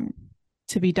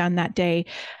done that day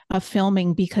of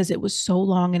filming, because it was so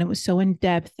long and it was so in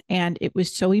depth and it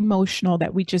was so emotional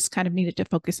that we just kind of needed to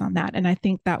focus on that. And I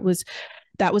think that was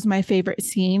my favorite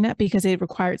scene, because it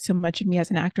required so much of me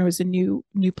as an actor. It was a new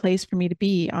place for me to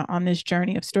be on this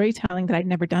journey of storytelling that I'd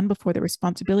never done before. The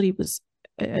responsibility was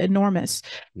enormous.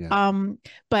 Yeah.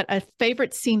 But a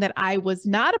favorite scene that I was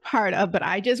not a part of, but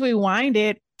I just rewind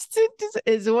it,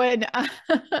 is when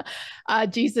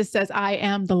Jesus says, "I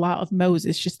am the law of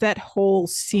Moses." Just that whole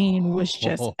scene was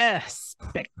just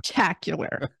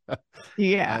spectacular.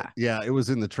 Yeah. Yeah, it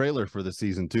was in the trailer for the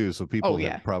season 2, so people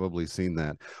have probably seen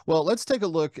that. Well, let's take a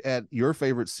look at your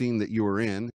favorite scene that you were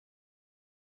in.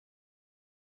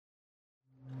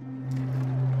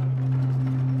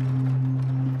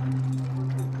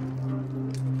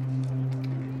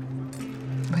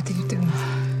 What do you do?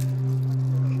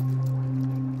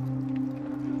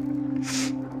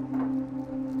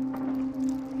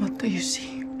 What do you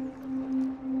see?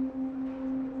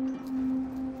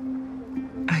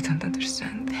 I don't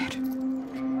understand. There.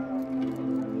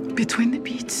 Between the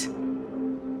beats.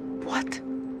 What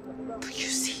do you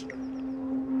see?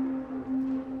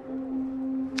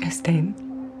 A stain.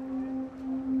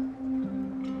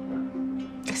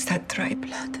 Is that dry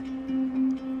blood?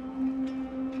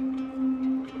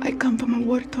 I come from a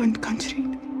war-torn country.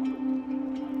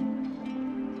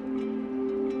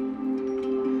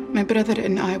 My brother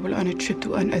and I were on a trip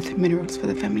to unearth minerals for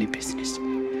the family business.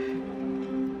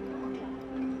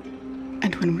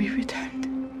 And when we returned,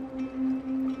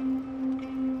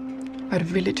 our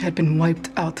village had been wiped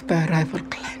out by a rival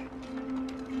clan,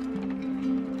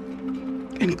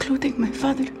 including my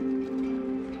father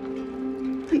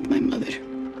and my mother.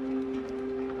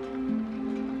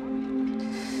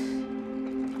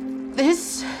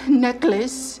 This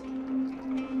necklace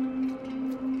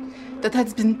that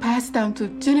has been passed down to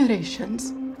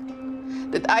generations,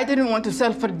 that I didn't want to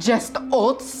sell for just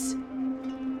oats,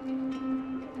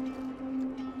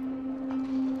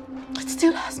 it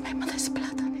still has my mother's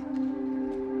blood on it.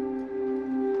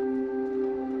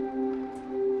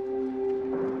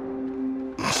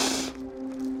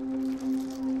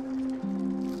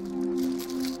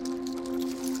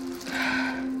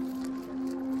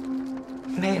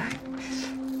 May I?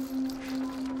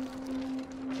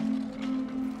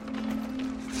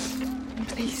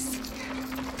 Please.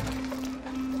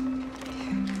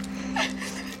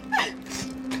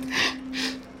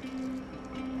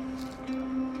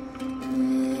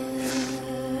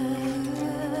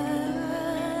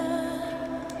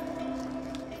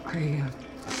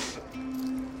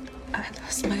 I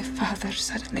lost my father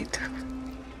suddenly too.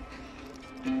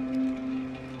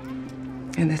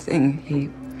 And the thing he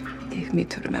gave me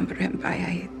to remember him by,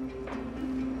 I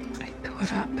tore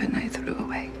up and I threw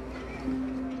away.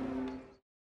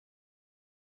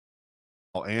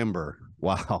 Oh, Amber.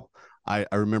 Wow. I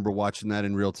remember watching that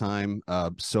in real time.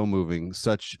 So moving,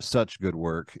 such good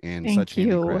work and such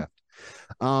handicraft.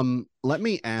 Let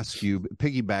me ask you,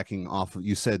 piggybacking off of,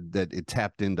 you said that it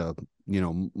tapped into,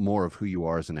 more of who you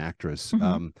are as an actress.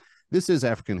 Mm-hmm. This is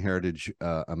African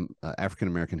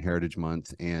American Heritage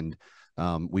Month, and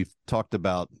we've talked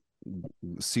about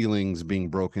ceilings being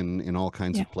broken in all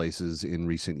kinds of places in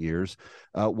recent years.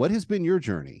 What has been your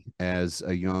journey as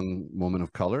a young woman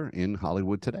of color in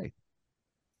Hollywood today?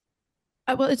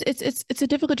 Well, it's a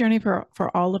difficult journey for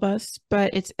all of us,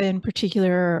 but it's in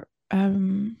particular a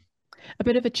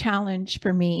bit of a challenge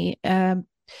for me.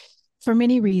 For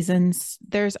many reasons.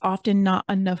 There's often not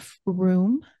enough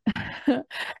room.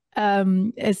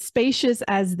 As spacious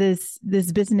as this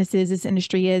business is, this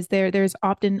industry is, there's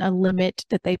often a limit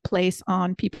that they place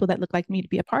on people that look like me to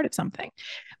be a part of something.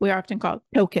 We are often called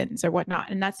tokens or whatnot,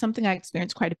 and that's something I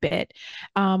experienced quite a bit.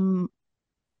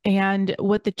 And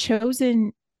what The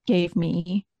Chosen gave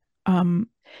me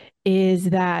is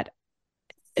that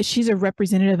she's a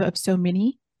representative of so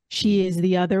many. she is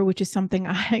the other, which is something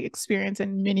I experience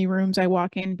in many rooms I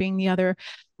walk in, being the other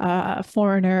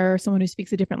foreigner, someone who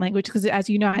speaks a different language. Because as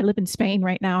you know, I live in Spain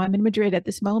right now. I'm in Madrid at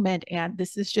this moment, and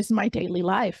this is just my daily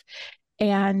life.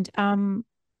 And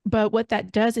but what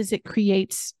that does is it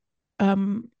creates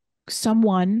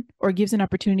someone, or gives an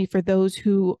opportunity for those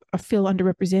who feel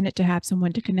underrepresented to have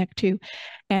someone to connect to.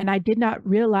 And I did not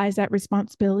realize that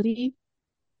responsibility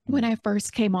when I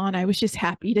first came on. I was just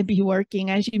happy to be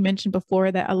working. As you mentioned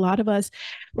before, that a lot of us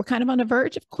were kind of on the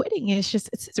verge of quitting. It's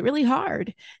really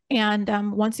hard. And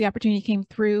once the opportunity came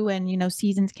through, and, you know,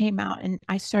 seasons came out, and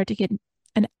I started to get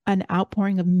an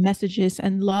outpouring of messages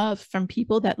and love from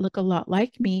people that look a lot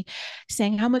like me,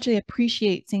 saying how much they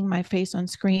appreciate seeing my face on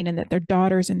screen, and that their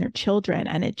daughters and their children.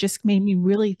 And it just made me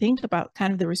really think about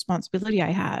kind of the responsibility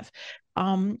I have,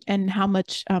 and how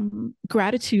much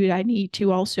gratitude I need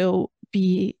to also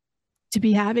be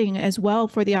having as well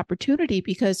for the opportunity,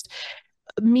 because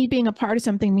me being a part of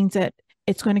something means that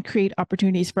it's going to create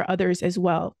opportunities for others as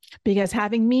well. Because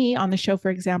having me on the show, for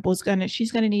example,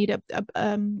 she's going to need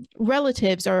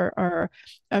relatives or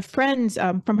friends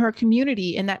from her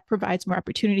community, and that provides more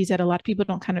opportunities that a lot of people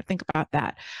don't kind of think about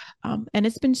that. And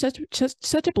it's been such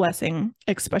a blessing,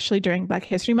 especially during Black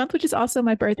History Month, which is also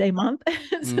my birthday month.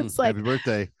 So it's like, happy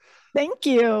birthday. Thank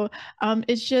you.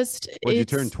 It's just. Would you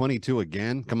turn 22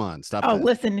 again? Come on, stop. Oh, that.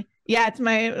 Listen. Yeah, it's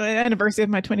my anniversary of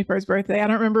my 21st birthday. I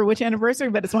don't remember which anniversary,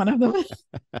 but it's one of them.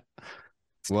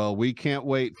 Well, we can't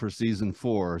wait for season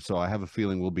 4. So I have a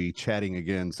feeling we'll be chatting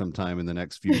again sometime in the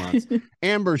next few months.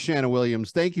 Amber Shanna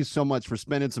Williams, thank you so much for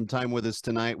spending some time with us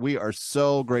tonight. We are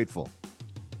so grateful.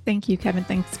 Thank you, Kevin.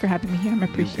 Thanks for having me here. I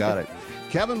appreciate it. You got it.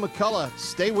 Kevin McCullough,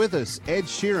 stay with us. Ed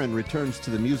Sheeran returns to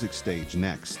the music stage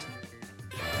next.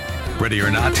 Ready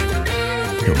or not,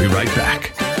 he'll be right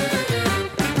back.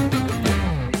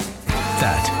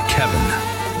 That Kevin.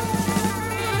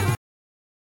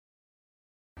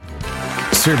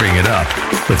 Serving it up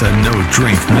with a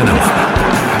no-drink minimum.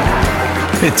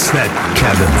 It's That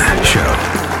Kevin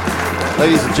Show.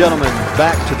 Ladies and gentlemen,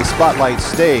 back to the Spotlight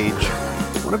stage.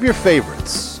 One of your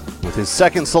favorites, with his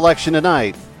second selection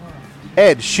tonight,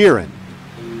 Ed Sheeran.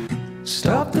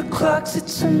 Stop the clocks,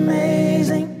 it's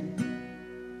amazing.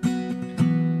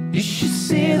 You should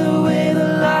see the way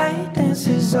the light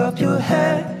dances up your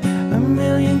hair. A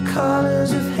million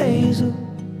colors of hazel,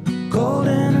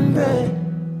 golden and red.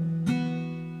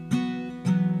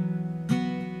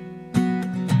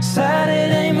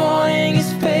 Saturday morning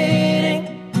is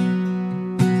fading.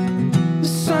 The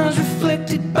sun's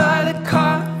reflected by the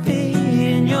coffee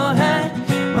in your hand.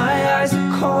 My eyes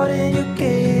are caught in your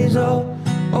gaze all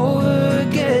over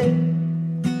again.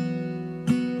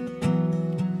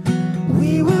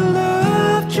 We were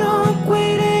love drunk,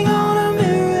 waiting on a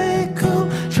miracle,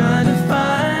 trying to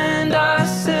find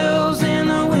ourselves in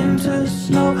the winter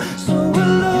snow. So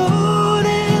alone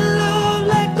in love,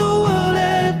 like the world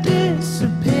had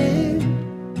disappeared.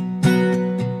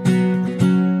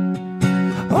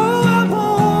 Oh, I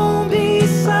won't be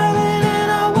silent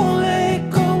and I won't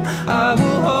let go. I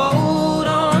will hold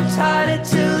on tight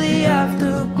till the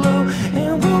afterglow,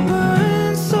 and we'll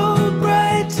burn so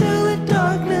bright till the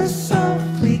darkness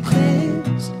softly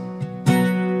clears.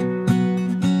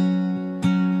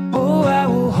 Oh, I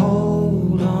will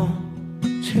hold on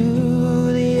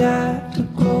to the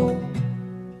afterglow.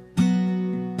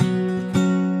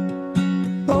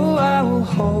 Oh, I will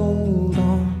hold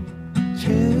on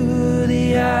to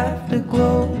the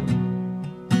afterglow.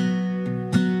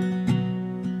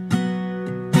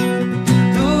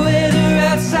 The weather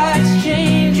outside's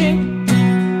changing.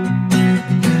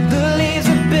 The leaves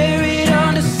are buried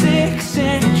under 6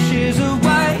 inches of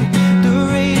white. The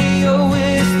radio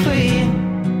is playing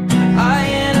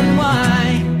Iron and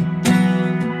Wine.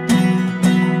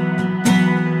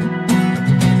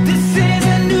 This is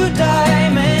a new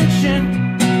dimension.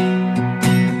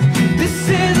 This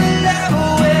is a level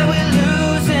where we're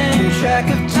losing track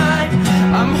of time.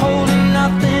 I'm holding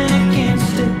nothing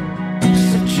against it,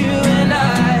 except you and I.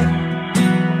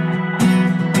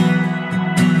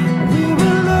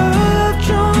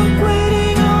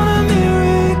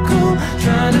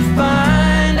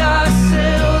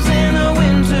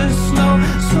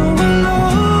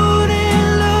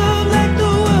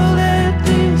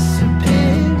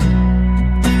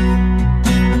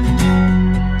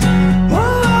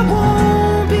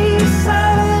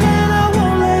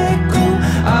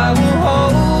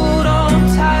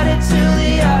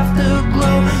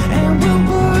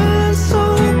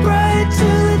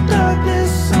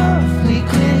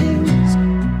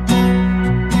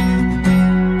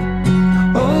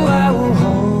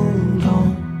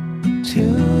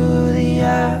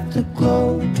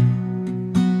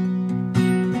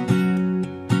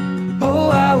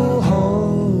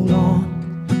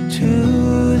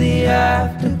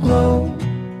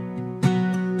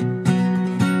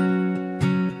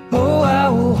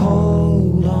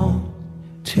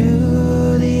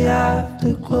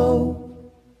 glow.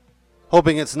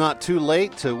 Hoping it's not too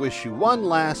late to wish you one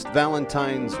last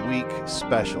Valentine's Week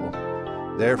special.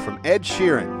 They're from Ed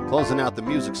Sheeran, closing out the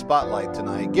Music Spotlight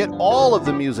tonight. Get all of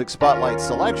the Music Spotlight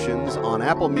selections on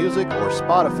Apple Music or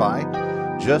Spotify.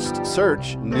 Just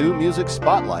search New Music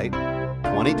Spotlight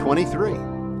 2023.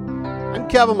 I'm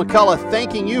Kevin McCullough,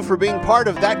 thanking you for being part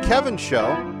of That Kevin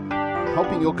Show.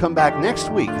 Hoping you'll come back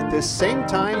next week at this same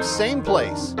time, same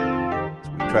place, as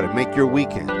we try to make your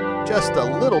weekend just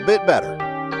a little bit better.